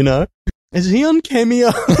scene, you know? Is he on Cameo?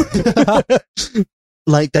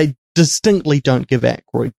 Like, they distinctly don't give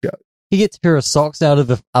Aykroyd jokes. He gets a pair of socks out of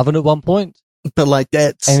the oven at one point. But like,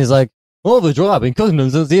 that's... And he's like, oh, they're dry. I've been cooking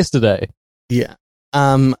them since yesterday. Yeah.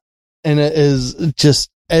 And it is just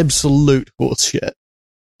absolute horseshit.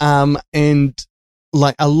 And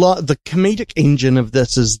like the comedic engine of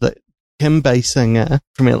this is that Kim Basinger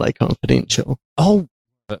from LA Confidential. Oh,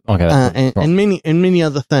 okay. And many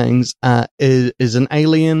other things, is an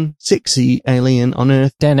alien, sexy alien on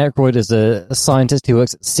Earth. Dan Aykroyd is a scientist who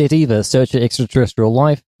works at SETI, the Search for Extraterrestrial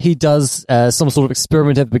Life. He does some sort of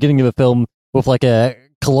experiment at the beginning of the film with like a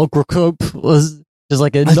colloquy, just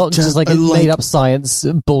like a made up science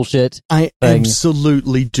bullshit. I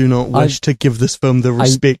absolutely do not wish to give this film the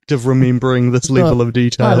respect of remembering this level of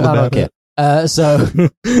detail about it. So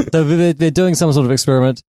they're doing some sort of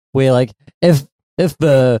experiment where, like, if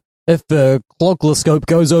the clogloscope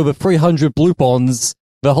goes over 300 bloop-ons,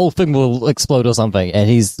 the whole thing will explode or something. And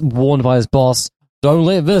he's warned by his boss, "Don't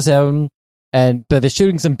let this happen." But they're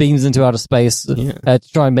shooting some beams into outer space to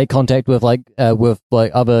try and make contact with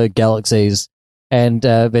other galaxies. And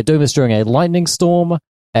they're doing this during a lightning storm,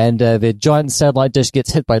 and their giant satellite dish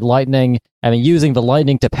gets hit by lightning, and they're using the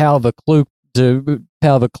lightning to power the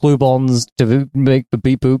Klubons to make the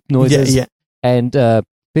beep boop noises. Yeah. And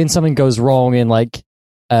then something goes wrong, and like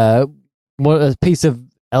a piece of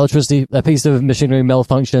electricity, a piece of machinery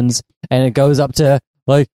malfunctions, and it goes up to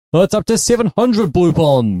it's up to 700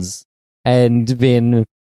 bloop-ons. And then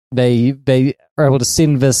they are able to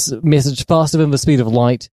send this message faster than the speed of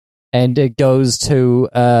light. And it goes to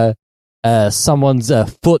someone's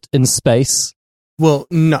foot in space. Well,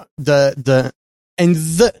 no, not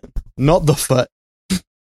the foot.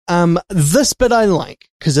 This bit I like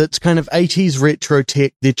because it's kind of 80s retro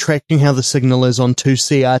tech. They're tracking how the signal is on two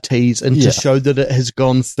CRTs, and to show that it has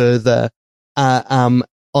gone further, on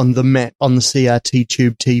the map on the CRT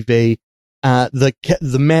tube TV.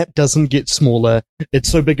 The map doesn't get smaller. It's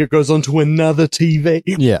so big it goes onto another TV.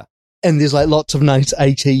 Yeah. And there's like lots of nice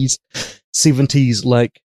 80s, 70s,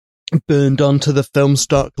 like burned onto the film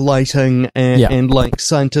stock lighting and like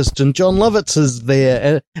scientists, and John Lovitz is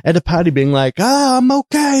there at a party being like, I'm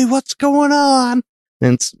okay, what's going on?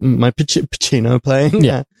 And it's my Pacino playing.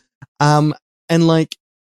 Yeah. And like,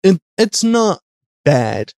 it's not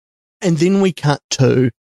bad. And then we cut to,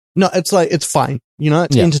 no, it's like, it's fine. You know,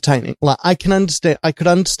 it's entertaining. Like, I could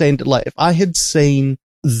understand it. Like, if I had seen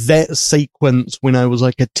that sequence when I was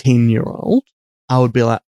like a 10-year-old, I would be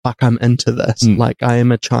like, fuck, I'm into this. Like, I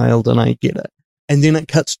am a child and I get it. And then it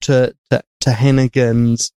cuts to to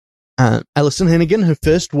Hannigan's, Alison Hannigan, her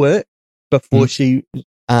first work before she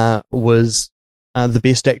was the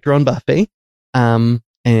best actor on Buffy, and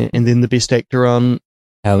then the best actor on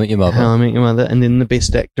How I Met Your Mother. How I Met Your Mother, and then the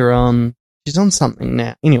best actor on... She's on something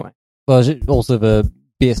now. Anyway. Well, she's also the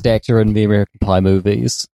best actor in the American Pie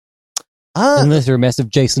movies. Unless you're a massive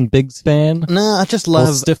Jason Biggs fan. No, I just Or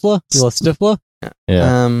love... Stifler. You love Stifler?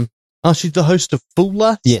 Yeah. She's the host of Fool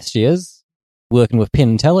Lust? Yes, she is. Working with Penn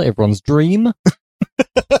and Teller, everyone's dream.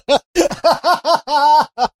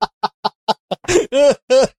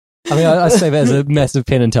 I mean, I say that as a massive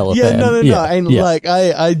Penn and Teller fan. No. And like,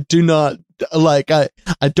 I do not, like, I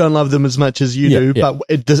don't love them as much as you do, but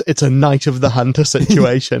it's a Night of the Hunter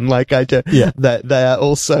situation. Like, I do, that they are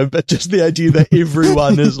also, but just the idea that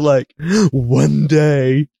everyone is like, one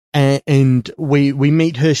day, and we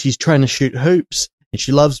meet her, she's trying to shoot hoops, and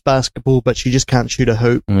she loves basketball, but she just can't shoot a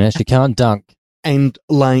hoop. Yeah, she can't dunk. And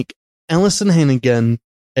like, Alison Hannigan,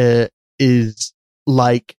 is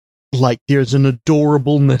like there's an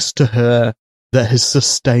adorableness to her that has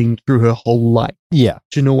sustained through her whole life. Yeah.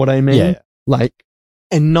 Do you know what I mean? Yeah. Like,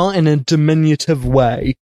 and not in a diminutive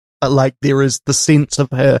way, but like there is the sense of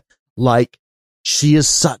her, like, she is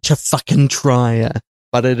such a fucking trier,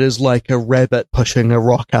 but it is like a rabbit pushing a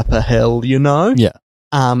rock up a hill, you know? Yeah.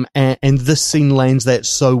 And this scene lands that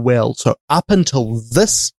so well. So up until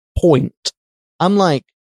this point, I'm like,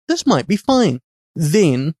 this might be fine.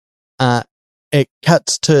 Then, it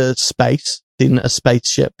cuts to space, then a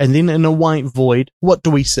spaceship, and then in a white void, what do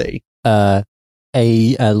we see? A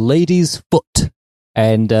lady's foot.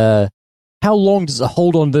 And how long does it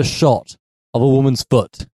hold on this shot of a woman's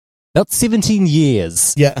foot? About 17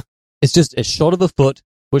 years. Yeah. It's just a shot of a foot,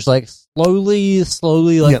 which like slowly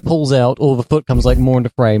like pulls out, or the foot comes like more into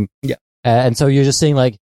frame. Yeah. And so you're just seeing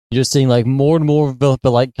like more and more of the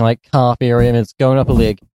like calf area, and it's going up a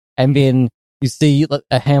leg, and then you see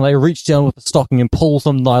a hand like reach down with a stocking and pull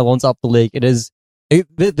some nylons up the leg.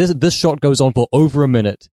 This shot goes on for over a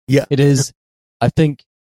minute. Yeah. It is, I think,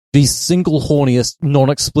 the single horniest,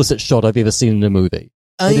 non-explicit shot I've ever seen in a movie.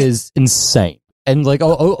 It is insane. And like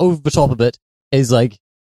over the top of it is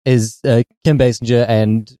Kim Basinger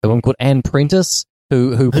and a woman called Anne Prentice,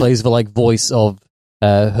 who plays the like voice of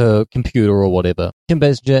her computer or whatever. Kim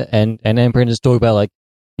Basinger and Anne Prentice talk about like,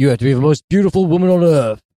 you have to be the most beautiful woman on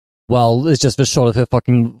earth. Well, it's just a shot of her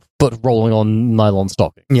fucking foot rolling on nylon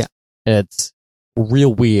stocking. Yeah. It's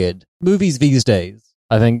real weird. Movies these days,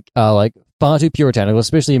 I think, are like far too puritanical,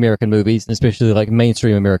 especially American movies, and especially like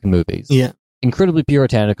mainstream American movies. Yeah. Incredibly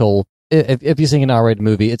puritanical. If you're seeing an R-rated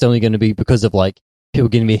movie, it's only going to be because of like people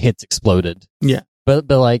getting their heads exploded. Yeah. But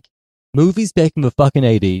like movies back in the fucking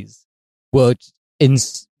 80s were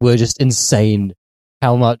just insane.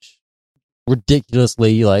 How much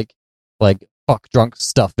ridiculously like fuck drunk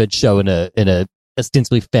stuff they'd show in a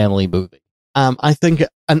ostensibly family movie. I think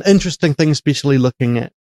an interesting thing, especially looking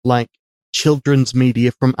at like children's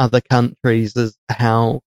media from other countries, is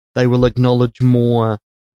how they will acknowledge more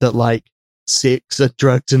that like sex and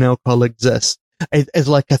drugs and alcohol exist as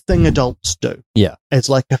like a thing adults do. Yeah. As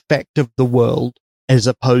like a fact of the world, as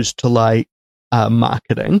opposed to like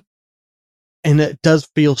marketing. And it does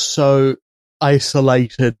feel so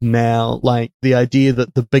isolated now, like the idea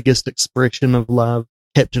that the biggest expression of love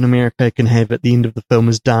Captain America can have at the end of the film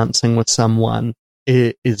is dancing with someone.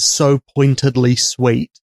 It is so pointedly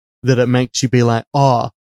sweet that it makes you be like,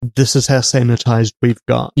 oh, this is how sanitized we've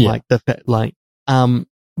got. Yeah. Like the fact, like,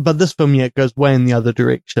 but this film, it goes way in the other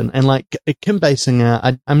direction. And like Kim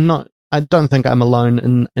Basinger, I don't think I'm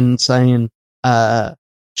alone in saying,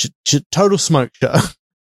 total smoke show.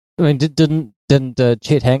 I mean, didn't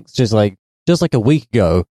Chet Hanks just like a week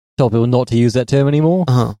ago tell people not to use that term anymore?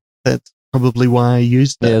 That's probably why I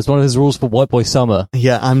used it. Yeah, it's one of his rules for White Boy Summer.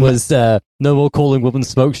 Yeah, no more calling women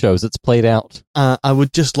smoke shows. It's played out. I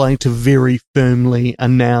would just like to very firmly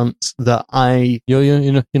announce that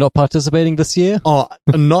you're not participating this year. Oh,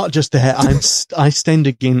 not just that. I stand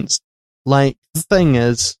against. Like the thing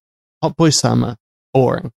is, Hot Boy Summer,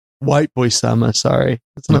 boring. White Boy Summer, sorry,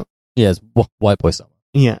 it's not. Yeah, it's White Boy Summer.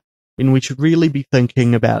 Yeah, I mean, we should really be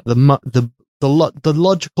thinking about the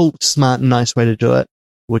logical, smart, and nice way to do it,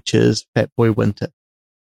 which is Fat Boy Winter.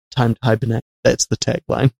 Time to hibernate. That's the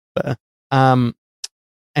tagline. But, and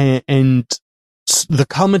the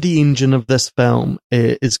comedy engine of this film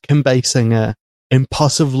is Kim Basinger,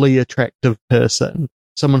 impossibly attractive person,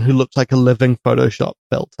 someone who looks like a living Photoshop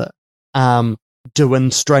filter,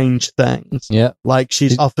 doing strange things. Yeah. Like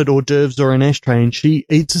she's offered hors d'oeuvres or an ashtray and she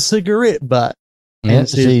eats a cigarette butt. Yeah, and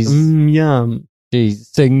says, yum. She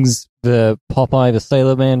sings the Popeye the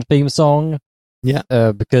Sailor Man theme song. Yeah.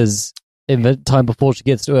 Because in the time before she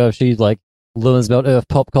gets to her, she's like, learns about Earth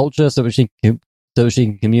pop culture so that she can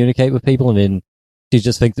communicate with people, and then she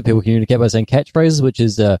just thinks that people communicate by saying catchphrases, which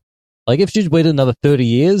is like if she'd waited another 30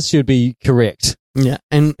 years, she'd be correct. Yeah,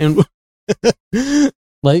 and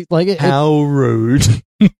how rude.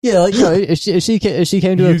 Yeah, like, you know, if she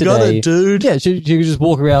came to her today, got it, dude. Yeah, she could just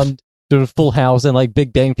walk around doing Full House and like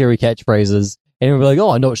Big Bang Theory catchphrases, and everyone would be like,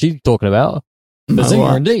 "Oh, I know what she's talking about."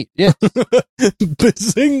 Bazinga, indeed. Yeah,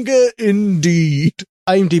 Bazinga, indeed.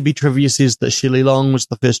 IMDb trivia says that Shelley Long was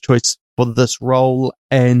the first choice for this role,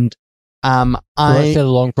 and Shelley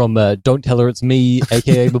Long from "Don't Tell Her It's Me,"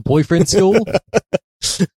 aka my boyfriend school.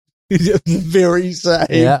 Very same.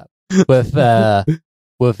 Yeah,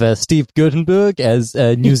 with Steve Guttenberg as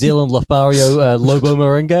New Zealand Lothario Lobo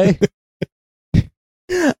Moringa.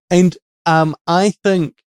 And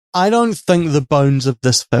I don't think the bones of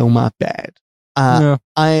this film are bad. No.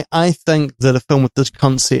 I think that a film with this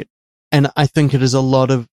concept, and I think it is a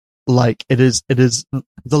lot of, like, it is, the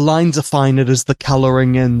lines are fine, it is the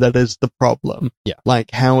colouring in that is the problem. Yeah.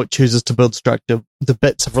 Like, how it chooses to build structure, the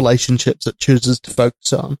bits of relationships it chooses to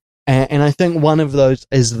focus on. And I think one of those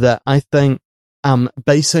is that I think,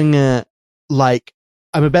 basing it, like,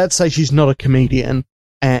 I'm about to say she's not a comedian,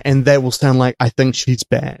 and that will sound like I think she's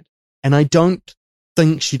bad. And I don't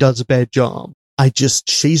think she does a bad job.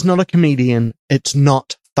 She's not a comedian. It's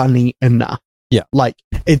not funny enough. Yeah. Like,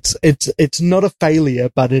 it's not a failure,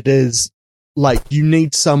 but it is, like, you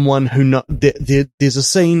need someone who there's a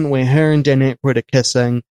scene where her and Dan Aykroyd are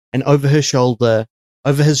kissing, and over his shoulder,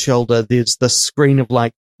 there's the screen of,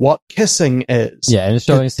 like, what kissing is. Yeah, and it's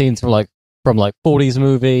showing scenes from 40s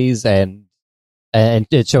movies, and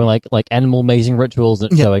it's showing like animal mating rituals,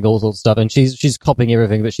 and it's showing all sorts of stuff, and she's copying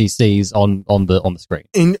everything that she sees on the screen.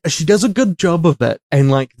 And she does a good job of it, and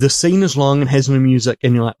like the scene is long and has no music,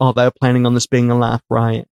 and you're like, oh, they're planning on this being a laugh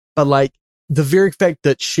riot. But like the very fact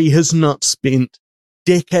that she has not spent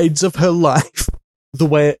decades of her life the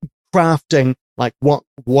way crafting like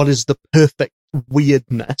what is the perfect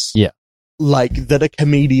weirdness. Yeah. Like that a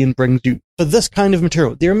comedian brings you for this kind of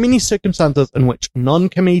material. There are many circumstances in which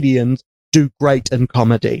non-comedians do great in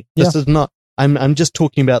comedy. This is not, I'm just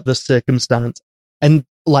talking about this circumstance. And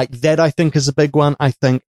like that I think is a big one. I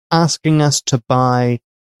think asking us to buy,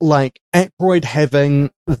 like, Aykroyd having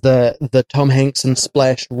the Tom Hanks and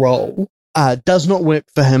Splash role, does not work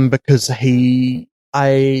for him because I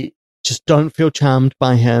just don't feel charmed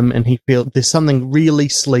by him, and there's something really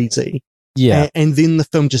sleazy. Yeah. And then the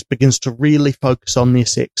film just begins to really focus on their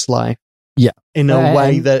sex life. Yeah. In a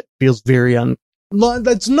way that feels very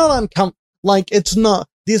that's not uncomfortable. Like, it's not,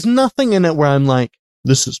 there's nothing in it where I'm like,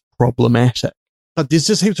 this is problematic. But there's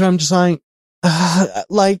just heaps where I'm just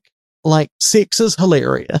like, sex is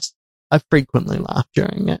hilarious. I frequently laugh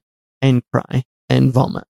during it and cry and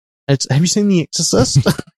vomit. Have you seen The Exorcist?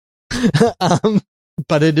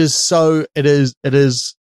 But it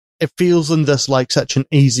feels in this like such an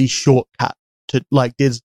easy shortcut to, like,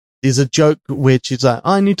 there's a joke where she's like,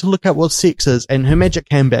 I need to look up what sex is, and her magic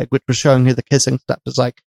handbag, which was showing her the kissing stuff, is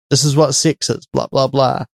like, this is what sex is, blah, blah,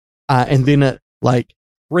 blah. And then it, like,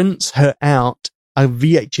 prints her out a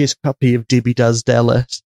VHS copy of Debbie Does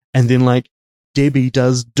Dallas, and then, like, Debbie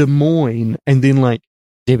Does Des Moines, and then, like,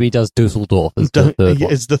 Debbie Does Dusseldorf is the third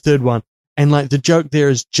one. It's the third one. And, like, the joke there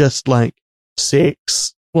is just, like,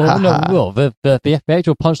 sex. Well, the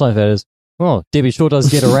actual punchline of that is, well, Debbie sure does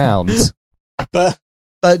get around. But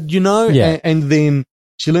you know, and then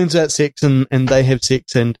she learns about sex, and they have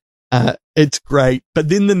sex, and it's great. But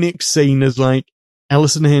then the next scene is like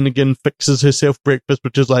Alison Hannigan fixes herself breakfast,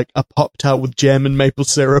 which is like a Pop-Tart with jam and maple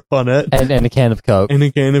syrup on it, and a can of Coke, and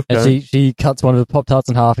she cuts one of the Pop-Tarts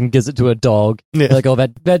in half and gives it to a dog. Yeah. Like, oh,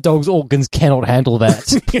 that dog's organs cannot handle that.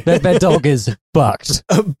 that dog is fucked.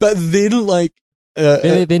 But then, like,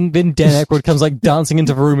 then Dan Aykroyd comes like dancing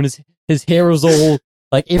into the room, and his hair is all,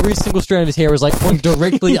 like, every single strand of his hair is like pointing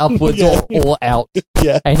directly upwards or out.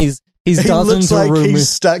 Yeah. And he's dancing into like a room. He's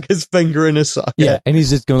stuck his finger in his socket. Yeah. And he's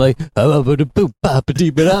just going like, and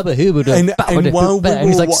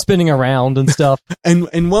he's like spinning around and stuff. And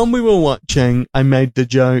when we were watching, I made the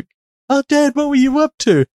joke, oh, Dad, what were you up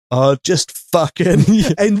to? Oh, just fucking.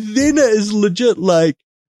 And then it is legit like,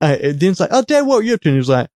 then it's like, oh, Dad, what were you up to? And he was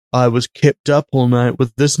like, I was kept up all night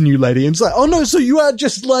with this new lady. And it's like, oh no, so you are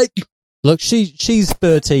just like... Look, she's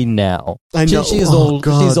 13 now. I know. She's old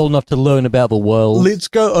enough to learn about the world. Let's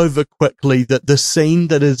go over quickly that the scene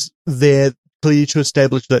that is there clearly to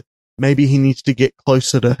establish that maybe he needs to get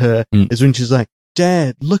closer to her is when she's like,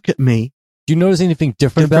 Dad, look at me. Do you notice anything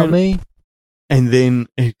different about me? And then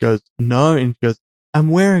he goes, no. And he goes,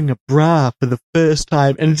 I'm wearing a bra for the first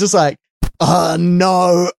time. And it's just like, oh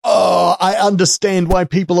no, oh, I understand why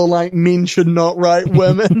people are like, men should not write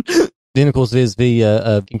women. Then, of course, there's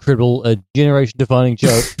the incredible generation-defining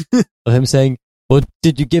joke of him saying, well,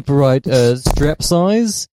 did you get the right strap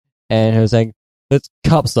size? And he was saying, it's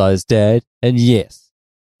cup size, Dad. And yes,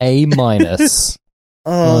 A-.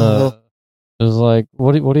 Oh. It was like,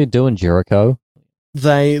 what are you doing, Jericho?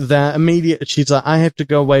 They're immediate. She's like, I have to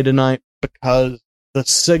go away tonight because the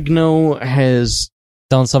signal has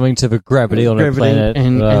done something to the gravity on her planet.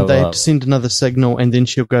 And they have to send another signal, and then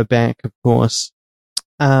she'll go back, of course.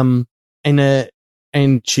 And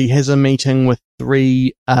she has a meeting with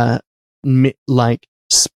 3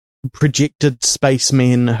 projected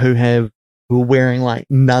spacemen who are wearing like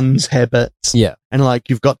nuns' habits. Yeah. And like,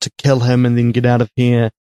 you've got to kill him and then get out of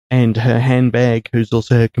here. And her handbag, who's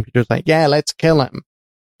also her computer, is like, yeah, let's kill him.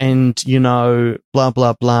 And, blah,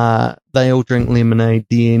 blah, blah. They all drink lemonade.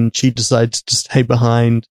 The end. She decides to stay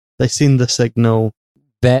behind. They send the signal.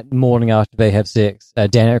 That morning after they have sex, Dan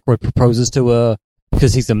Aykroyd proposes to her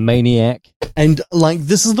because he's a maniac. And, like,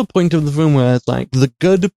 this is the point of the film where it's like, the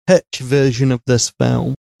good pitch version of this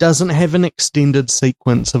film doesn't have an extended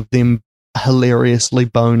sequence of them hilariously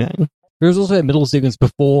boning. There's also a middle sequence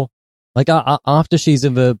before, like, after she's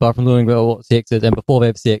in the bathroom learning about what sex is, and before they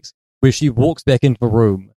have sex, where she walks back into the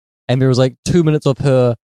room, and there was, like, 2 minutes of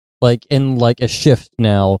her, like, in, like, a shift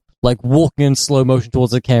now, like, walking in slow motion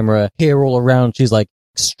towards the camera, hair all around, she's, like,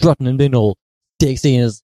 strutting and being all sexy,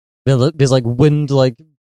 and there's, like, wind, like,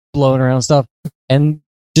 blowing around and stuff, and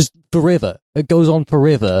just forever. It goes on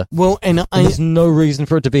forever. Well, and there's no reason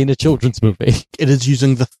for it to be in a children's movie. It is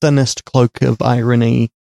using the thinnest cloak of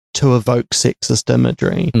irony to evoke sexist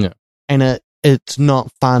imagery. Yeah. And it's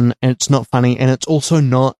not fun, and it's not funny, and it's also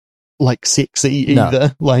not, like, sexy either.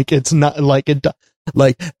 No. Like, it's not, like,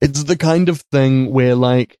 it's the kind of thing where,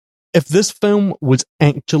 like, if this film was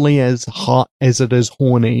actually as hot as it is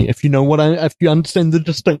horny, if you understand the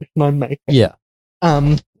distinction I'm making. Yeah.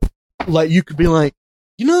 Like, you could be like,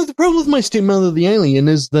 the problem with My Stepmother the Alien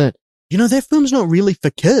is that, that film's not really for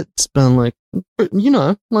kids, but like,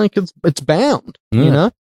 like it's Bound, Yeah.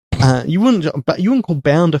 You wouldn't call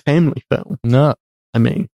Bound a family film. No. I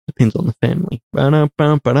mean, depends on the family.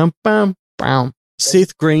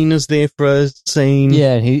 Seth Green is there for a scene.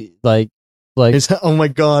 Yeah, and he, like, oh my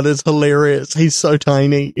god, it's hilarious. He's so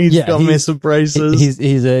tiny. He's got massive braces.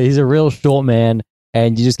 He's a real short man,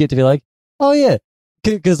 and you just get to be like, oh yeah.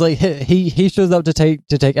 Because like he shows up to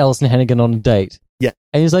take Alison Hannigan on a date. Yeah.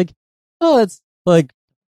 And he's like, oh, it's like,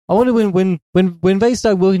 I wonder when they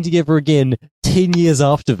start working together again 10 years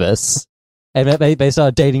after this, and they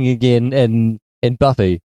start dating again in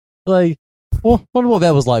Buffy. Like, wonder what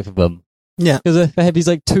that was like for them. Yeah. Because they had these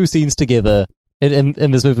like 2 scenes together in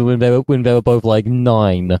this movie when they were both like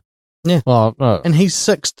 9. Yeah. Oh, no. And he's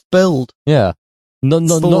 6th build. Yeah. Not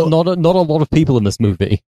a lot of people in this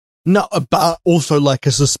movie. No, but also like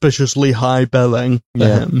a suspiciously high billing for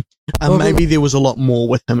him. And maybe there was a lot more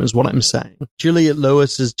with him, is what I'm saying. Juliette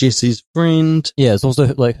Lewis is Jesse's friend. Yeah, it's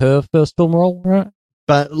also like her first film role, right?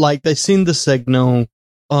 But like they send the signal,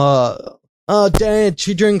 oh, Dad,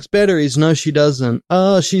 she drinks batteries. No, she doesn't.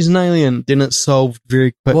 Oh, she's an alien. Then it's solved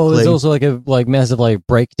very quickly. Well, there's also like a massive like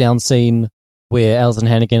breakdown scene where Alison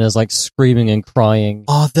Hannigan is like screaming and crying.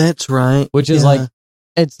 Oh, that's right. Which is like,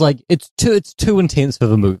 it's too intense for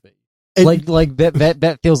the movie.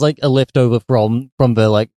 That feels like a leftover from the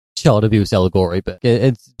like child abuse allegory. But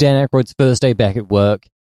it's Dan Aykroyd's first day back at work,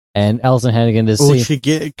 and Alison Hannigan is.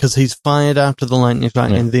 Because he's fired after the lightning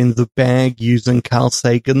strike, and then the bag using Carl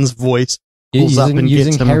Sagan's voice pulls up and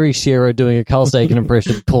using gets him. Harry Shearer doing a Carl Sagan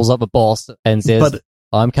impression, pulls up a boss and says,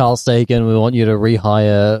 "I'm Carl Sagan. We want you to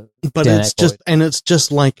rehire." But Dan it's Aykroyd.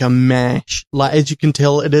 just like a mash. Like, as you can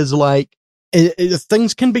tell, it is like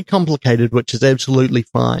things can be complicated, which is absolutely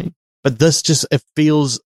fine. But this it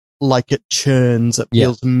feels like it churns. It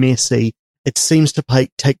feels messy. It seems to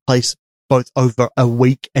take place both over a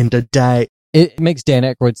week and a day. It makes Dan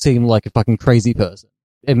Aykroyd seem like a fucking crazy person.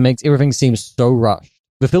 It makes everything seem so rushed.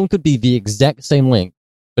 The film could be the exact same length,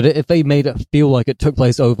 but if they made it feel like it took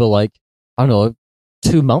place over like, I don't know,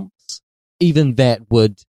 2 months, even that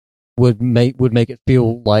would make it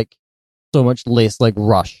feel like so much less like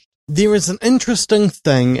rushed. There is an interesting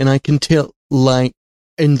thing, and I can tell, like,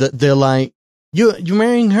 in that they're like, you're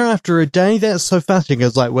marrying her after a day? That's so fast. He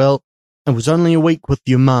goes like, well, it was only a week with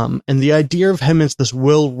your mum. And the idea of him as this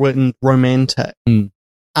well-written romantic, and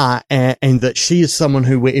that she is someone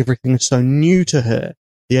where everything is so new to her.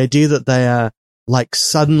 The idea that they are like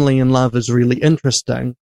suddenly in love is really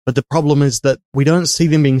interesting. But the problem is that we don't see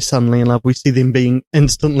them being suddenly in love. We see them being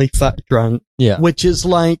instantly fuck drunk. Yeah. Which is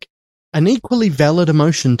like an equally valid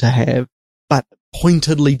emotion to have. but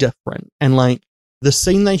pointedly different. And like the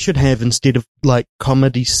scene they should have instead of like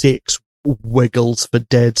comedy sex wiggles for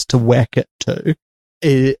dads to whack it to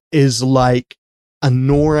is like a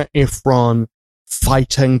Nora Ephron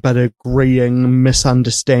fighting but agreeing,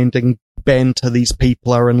 misunderstanding banter these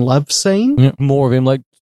people are in love scene. Yeah, more of him like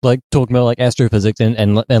talking about like astrophysics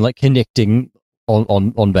and like connecting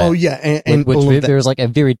on that. Oh yeah, and which all of that. there's like a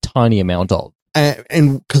very tiny amount of.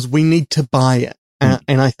 And because we need to buy it.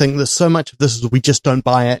 And I think that so much of this is we just don't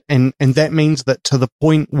buy it. And that means that to the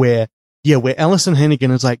point where Alison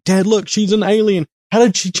Hannigan is like, Dad, look, she's an alien. How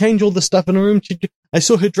did she change all the stuff in her room? I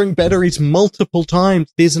saw her drink batteries multiple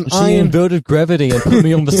times. There's an She iron. inverted gravity and put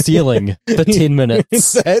me on the ceiling for 10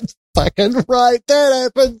 minutes. That's fucking right.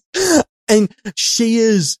 That happens. And she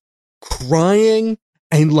is crying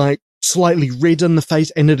and like slightly red in the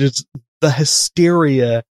face. And it is the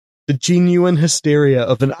hysteria, the genuine hysteria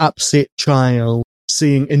of an upset child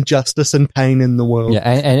seeing injustice and pain in the world. Yeah,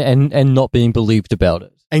 and not being believed about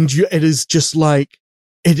it. And it is just like,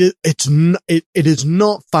 it is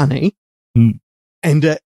not funny. And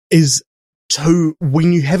it is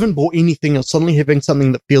when you haven't bought anything else, suddenly having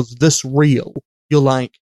something that feels this real, you're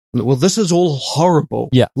like, well, this is all horrible.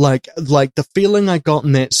 Yeah. Like the feeling I got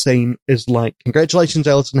in that scene is like, congratulations,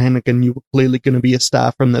 Alison Hannigan, you were clearly going to be a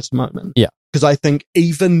star from this moment. Yeah. Because I think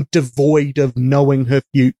even devoid of knowing her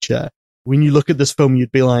future, when you look at this film,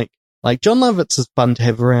 you'd be like John Lovitz is fun to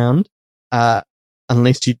have around,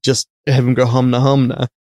 unless you just have him go homna.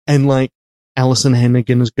 And like Alison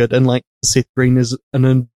Hannigan is good, and like Seth Green is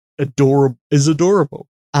adorable.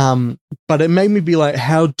 But it made me be like,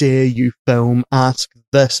 how dare you, film, ask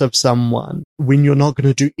this of someone when you're not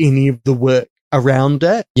going to do any of the work around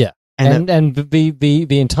it? Yeah. And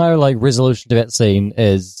the entire like resolution to that scene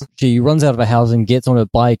is she runs out of her house and gets on a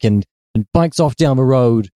bike and bikes off down the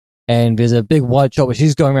road, and there's a big wide shot where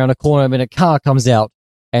she's going around a corner and then a car comes out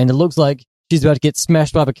and it looks like she's about to get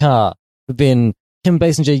smashed by the car. But then Kim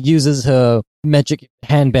Basinger uses her magic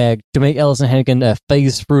handbag to make Alison Hannigan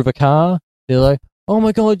phase through the car. They're like, oh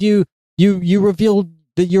my god, you revealed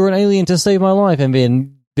that you're an alien to save my life. And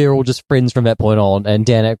then they're all just friends from that point on. And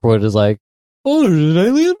Dan Aykroyd is like, oh, there's an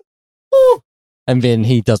alien? Oh. And then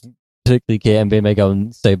he doesn't particularly care, and then they go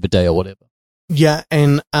and save the day or whatever. Yeah,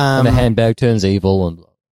 and the handbag turns evil, and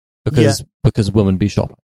because women be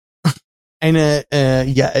shopping. And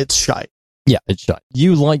it's shite. Yeah, it's shite.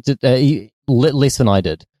 You liked it less than I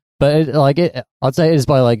did, but I'd say it is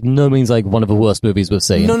by like no means like one of the worst movies we've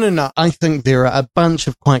seen. No. I think there are a bunch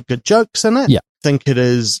of quite good jokes in it. Yeah,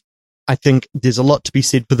 I think there's a lot to be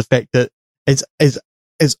said for the fact that it's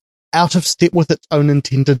out of step with its own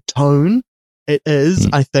intended tone. It is.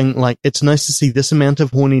 I think like it's nice to see this amount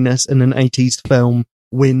of horniness in an 80s film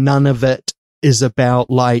where none of it is about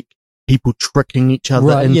like people tricking each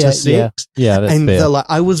other into sex. Yeah, that's and fair.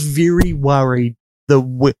 I was very worried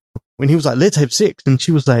when he was like, let's have sex, and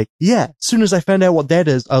she was like, yeah. As soon as I found out what that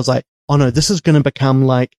is, I was like, oh no, this is going to become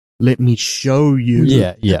like, let me show you.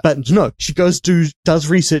 Yeah. But no, she does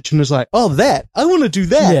research and is like, oh, that, I want to do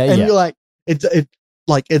that. Yeah, and you're like,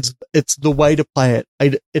 it's the way to play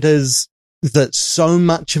it. It is that so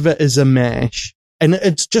much of it is a mash, and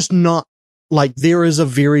it's just not like there's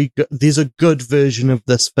a good version of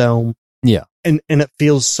this film. Yeah. And it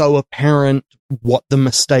feels so apparent what the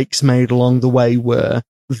mistakes made along the way were,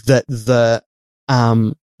 that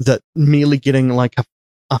merely getting like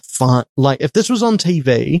a fun, like if this was on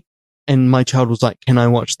TV and my child was like, can I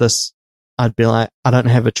watch this? I'd be like, I don't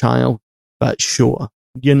have a child, but sure.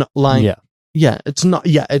 You're not like, it's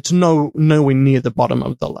nowhere near the bottom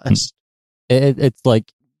of the list. It's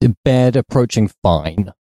like bad approaching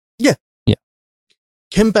fine. Yeah.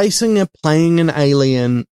 Kim Basinger playing an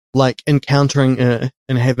alien, like encountering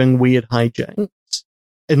and having weird hijinks,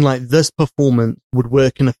 and like this performance would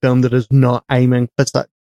work in a film that is not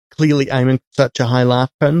clearly aiming for such a high laugh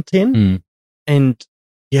content. And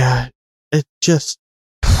yeah, it just.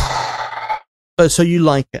 So you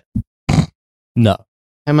like it? No.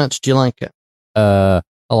 How much do you like it? I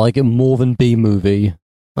like it more than B movie.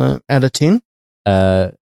 Out of 10?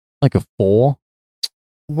 Like a 4.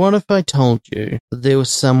 What if I told you that there was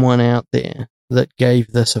someone out there that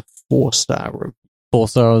gave this a 4-star review? 4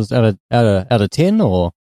 stars out of 10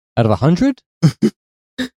 or out of 100?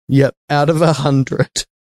 Yep, out of 100.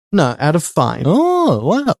 No, out of 5. Oh,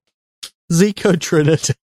 wow. Zico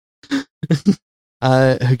Trinity,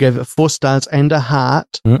 who gave it 4 stars and a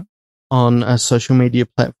heart on a social media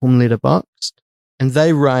platform, Letterboxd. And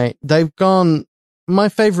they've gone, my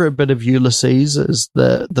favorite bit of Ulysses is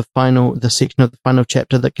the section of the final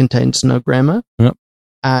chapter that contains no grammar. Yep.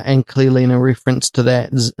 And clearly in a reference to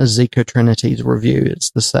that, Zico Trinity's review,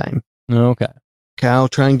 it's the same. Okay. Okay, I'll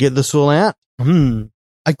try and get this all out.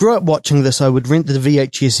 I grew up watching this. I would rent the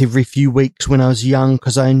VHS every few weeks when I was young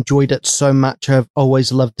because I enjoyed it so much. I've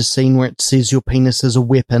always loved the scene where it says your penis is a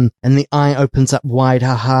weapon and the eye opens up wide.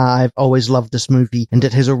 Haha, I've always loved this movie and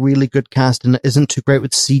it has a really good cast and it isn't too great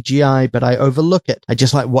with CGI, but I overlook it. I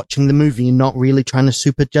just like watching the movie and not really trying to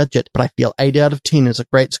super judge it, but I feel 8 out of 10 is a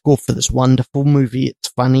great score for this wonderful movie. It's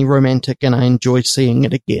funny, romantic, and I enjoy seeing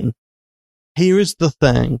it again. Here is the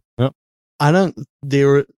thing. Yep. I don't think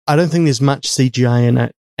there's much CGI in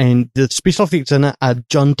it, and the special effects in it are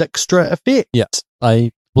John Dykstra effects. Yeah,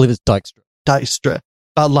 I believe it's Dykstra.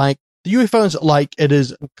 But like, the UFOs, like, it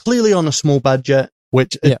is clearly on a small budget,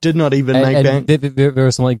 which it did not even make back. There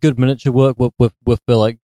is some like good miniature work with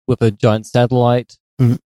a giant satellite.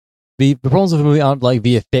 Mm-hmm. The problems with the movie aren't like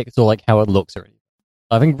the effects or like how it looks or anything.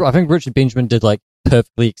 I think Richard Benjamin did like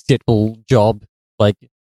perfectly acceptable job of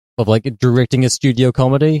directing a studio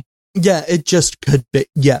comedy. Yeah, it just could be.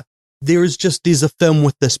 Yeah, there's a film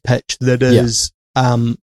with this pitch that is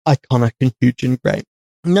iconic and huge and great.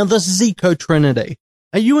 Now, this Zico Trinity.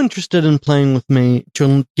 Are you interested in playing with me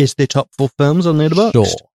to guess their top 4 films on Letterboxd?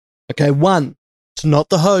 Sure. Okay, 1. It's not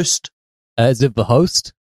The Host. Is it The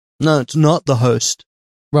Host? No, it's not The Host.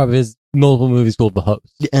 Right, there's multiple movies called The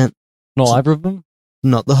Host. Yeah. Not either of them?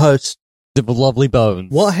 Not The Host. The Lovely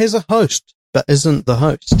Bones. What has a host but isn't The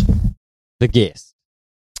Host? The Guest.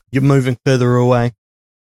 You're moving further away.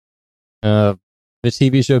 The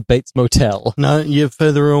TV show Bates Motel. No, you're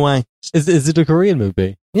further away. Is it a Korean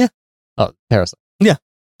movie? Yeah. Oh, Parasite. Yeah.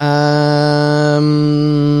 I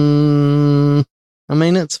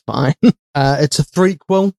mean, it's fine. It's a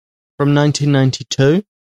threequel from 1992.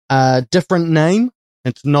 Different name.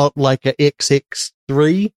 It's not like a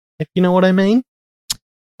XX3, if you know what I mean.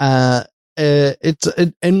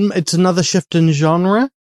 It's another shift in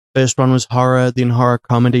genre. First one was horror, then horror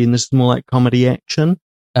comedy, and this is more like comedy action.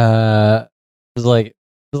 It's like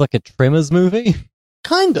a Tremors movie?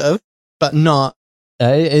 Kind of, but not.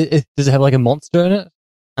 Does it have like a monster in it?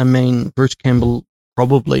 I mean, Bruce Campbell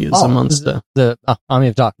probably is a monster. The Army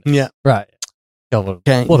of Darkness. Yeah. Right. God,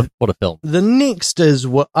 Okay. What a film. The next is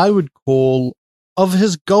what I would call, of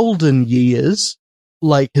his golden years,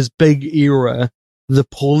 like his big era, the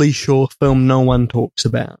Pauly Shore film no one talks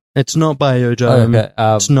about. It's not Biodome. Okay.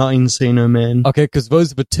 It's not Encino Man. Okay, because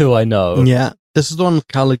those are the 2 I know. Yeah. This is the one with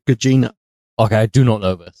Khaled Gugino. Okay, I do not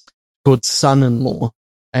know this. Called Son-in-Law.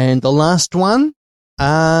 And the last one,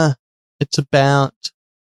 it's about,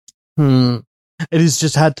 it is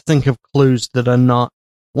just hard to think of clues that are not,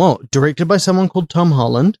 directed by someone called Tom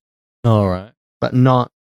Holland. All right. But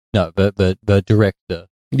not. No, the director.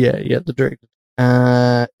 Yeah, the director.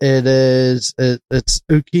 It's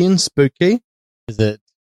Ookie and Spooky. Is it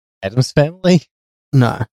Addams Family?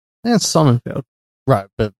 No, that's Sonnenfeld. Right,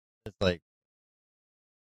 but it's like,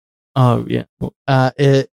 oh yeah.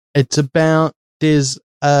 It's about, there's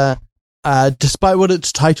despite what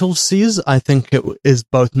its title says, I think it is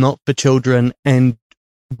both not for children and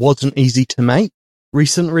wasn't easy to make.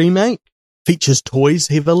 Recent remake features toys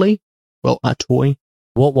heavily. Well, a toy.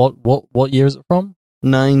 What year is it from?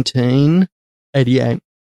 1988.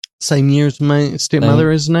 Same year as my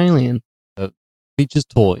stepmother is an alien. Features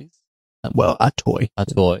toys. Well, a toy. A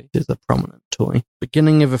toy. There's a prominent toy.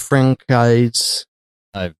 Beginning of a franchise.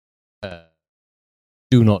 I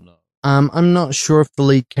do not know. I'm not sure if the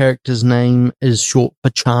lead character's name is short for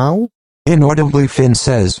Charles. Inaudibly Finn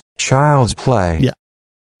says, Child's Play. Yeah.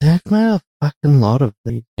 There's made a fucking lot of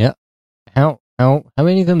these. Yeah. How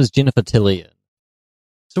many of them is Jennifer Tilly in?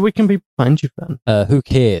 So we can find you fun. Who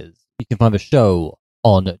cares? You can find the show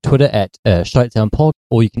on Twitter at ShiteSoundPod,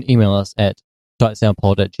 or you can email us at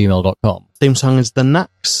shitesoundpod@gmail.com. Theme song is The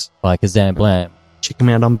Nux by Kazam Blam. Check them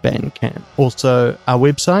out on Bandcamp. Also, our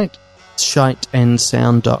website,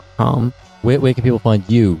 shiteandsound.com. Where can people find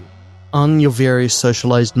you? On your various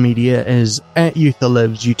socialized media is at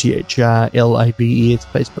YouthALibs, UTHRLIBES,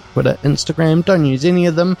 Facebook, Twitter, Instagram. Don't use any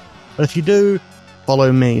of them, but if you do,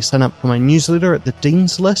 follow me. Sign up for my newsletter at the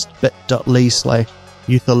Dean's List,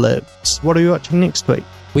 bit.ly/YouthALibs. What are you watching next week?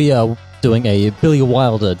 We are doing a Billy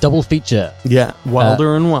Wilder double feature. Yeah,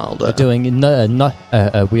 Wilder and Wilder. We are doing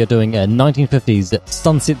 1950s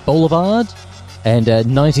Sunset Boulevard and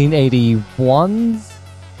 1981's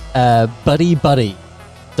Buddy Buddy,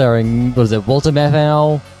 starring Walter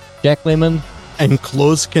Matthau, Jack Lemmon, and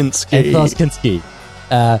Klaus Kinski.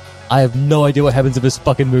 I have no idea what happens in this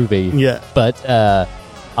fucking movie. Yeah, but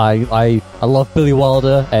I love Billy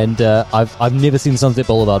Wilder, and I've never seen Sunset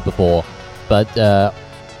Boulevard before, but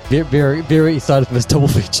very, very excited for this double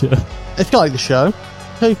feature. If you like the show,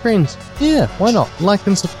 tell your friends. Yeah, why not? Like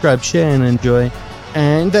and subscribe, share and enjoy.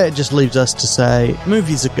 And that just leaves us to say,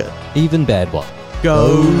 movies are good. Even bad one.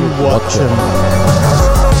 Go watch them.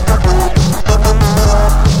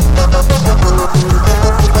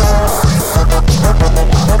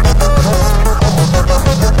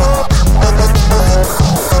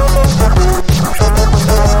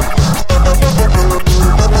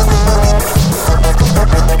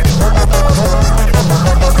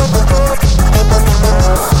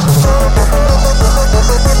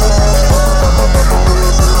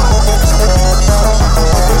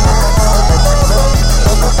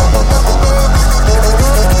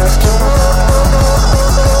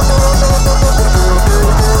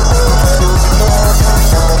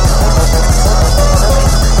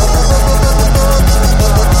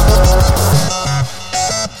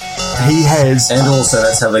 He has. And also,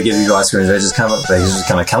 that's how they give you ice cream. They just kind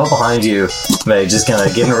of come up behind you. They just kind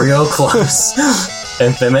of get in real close.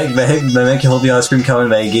 And they make you hold the ice cream cone.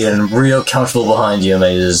 And they get in real comfortable behind you. And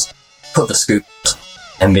they just put the scoop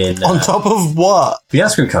and then On top of what? the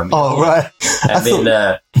ice cream cone. Oh, right. And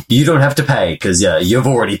then you don't have to pay because you've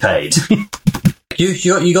already paid.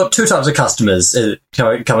 You got two types of customers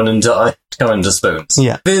coming into Spoons.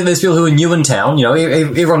 Yeah. There's people who are new in town. You know,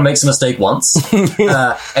 everyone makes a mistake once.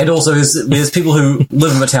 And also there's people who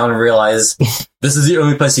live in the town and realize this is the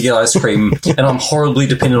only place to get ice cream, and I'm horribly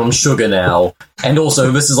dependent on sugar now. And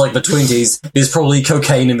also, this is like the 20s. There's probably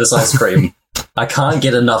cocaine in this ice cream. I can't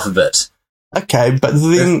get enough of it. Okay, but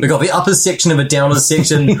then... We got the upper section and the downer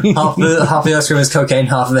section. half the ice cream has cocaine,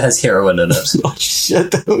 half of it has heroin in it. Oh,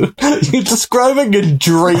 shit. You're describing a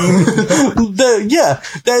dream.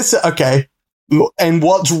 That's... Okay. And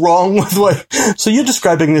what's wrong with what... So you're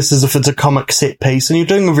describing this as if it's a comic set piece, and you're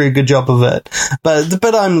doing a very good job of it. But the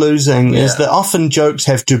bit I'm losing is that often jokes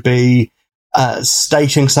have to be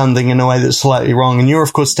stating something in a way that's slightly wrong, and you're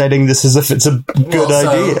of course stating this as if it's a good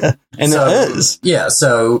idea, and it is. Yeah,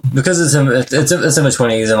 so because it's in the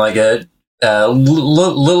 20s, and like a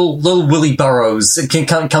little Willie Burroughs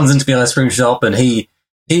comes into the ice cream shop, and he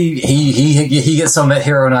gets some of that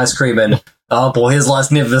heroin ice cream, and oh boy, his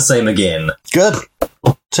life's never the same again. Good.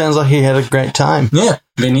 Sounds like he had a great time. Yeah.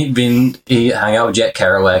 Then he hung out with Jack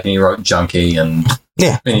Kerouac, and he wrote Junkie, and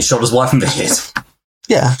then he shot his wife in the head.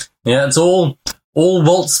 Yeah. Yeah, it's all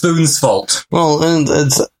Walt Spoon's fault. Well, and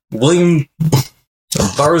it's... William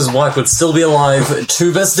Burroughs' wife would still be alive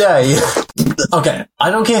to this day. Okay,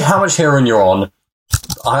 I don't care how much heroin you're on.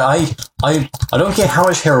 I don't care how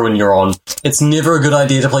much heroin you're on. It's never a good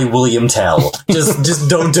idea to play William Tell. Just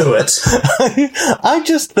don't do it. I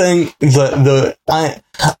just think that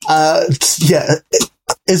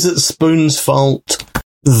is it Spoon's fault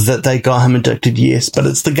that they got him addicted? Yes, but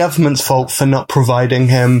it's the government's fault for not providing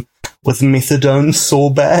him with methadone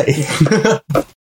sorbet.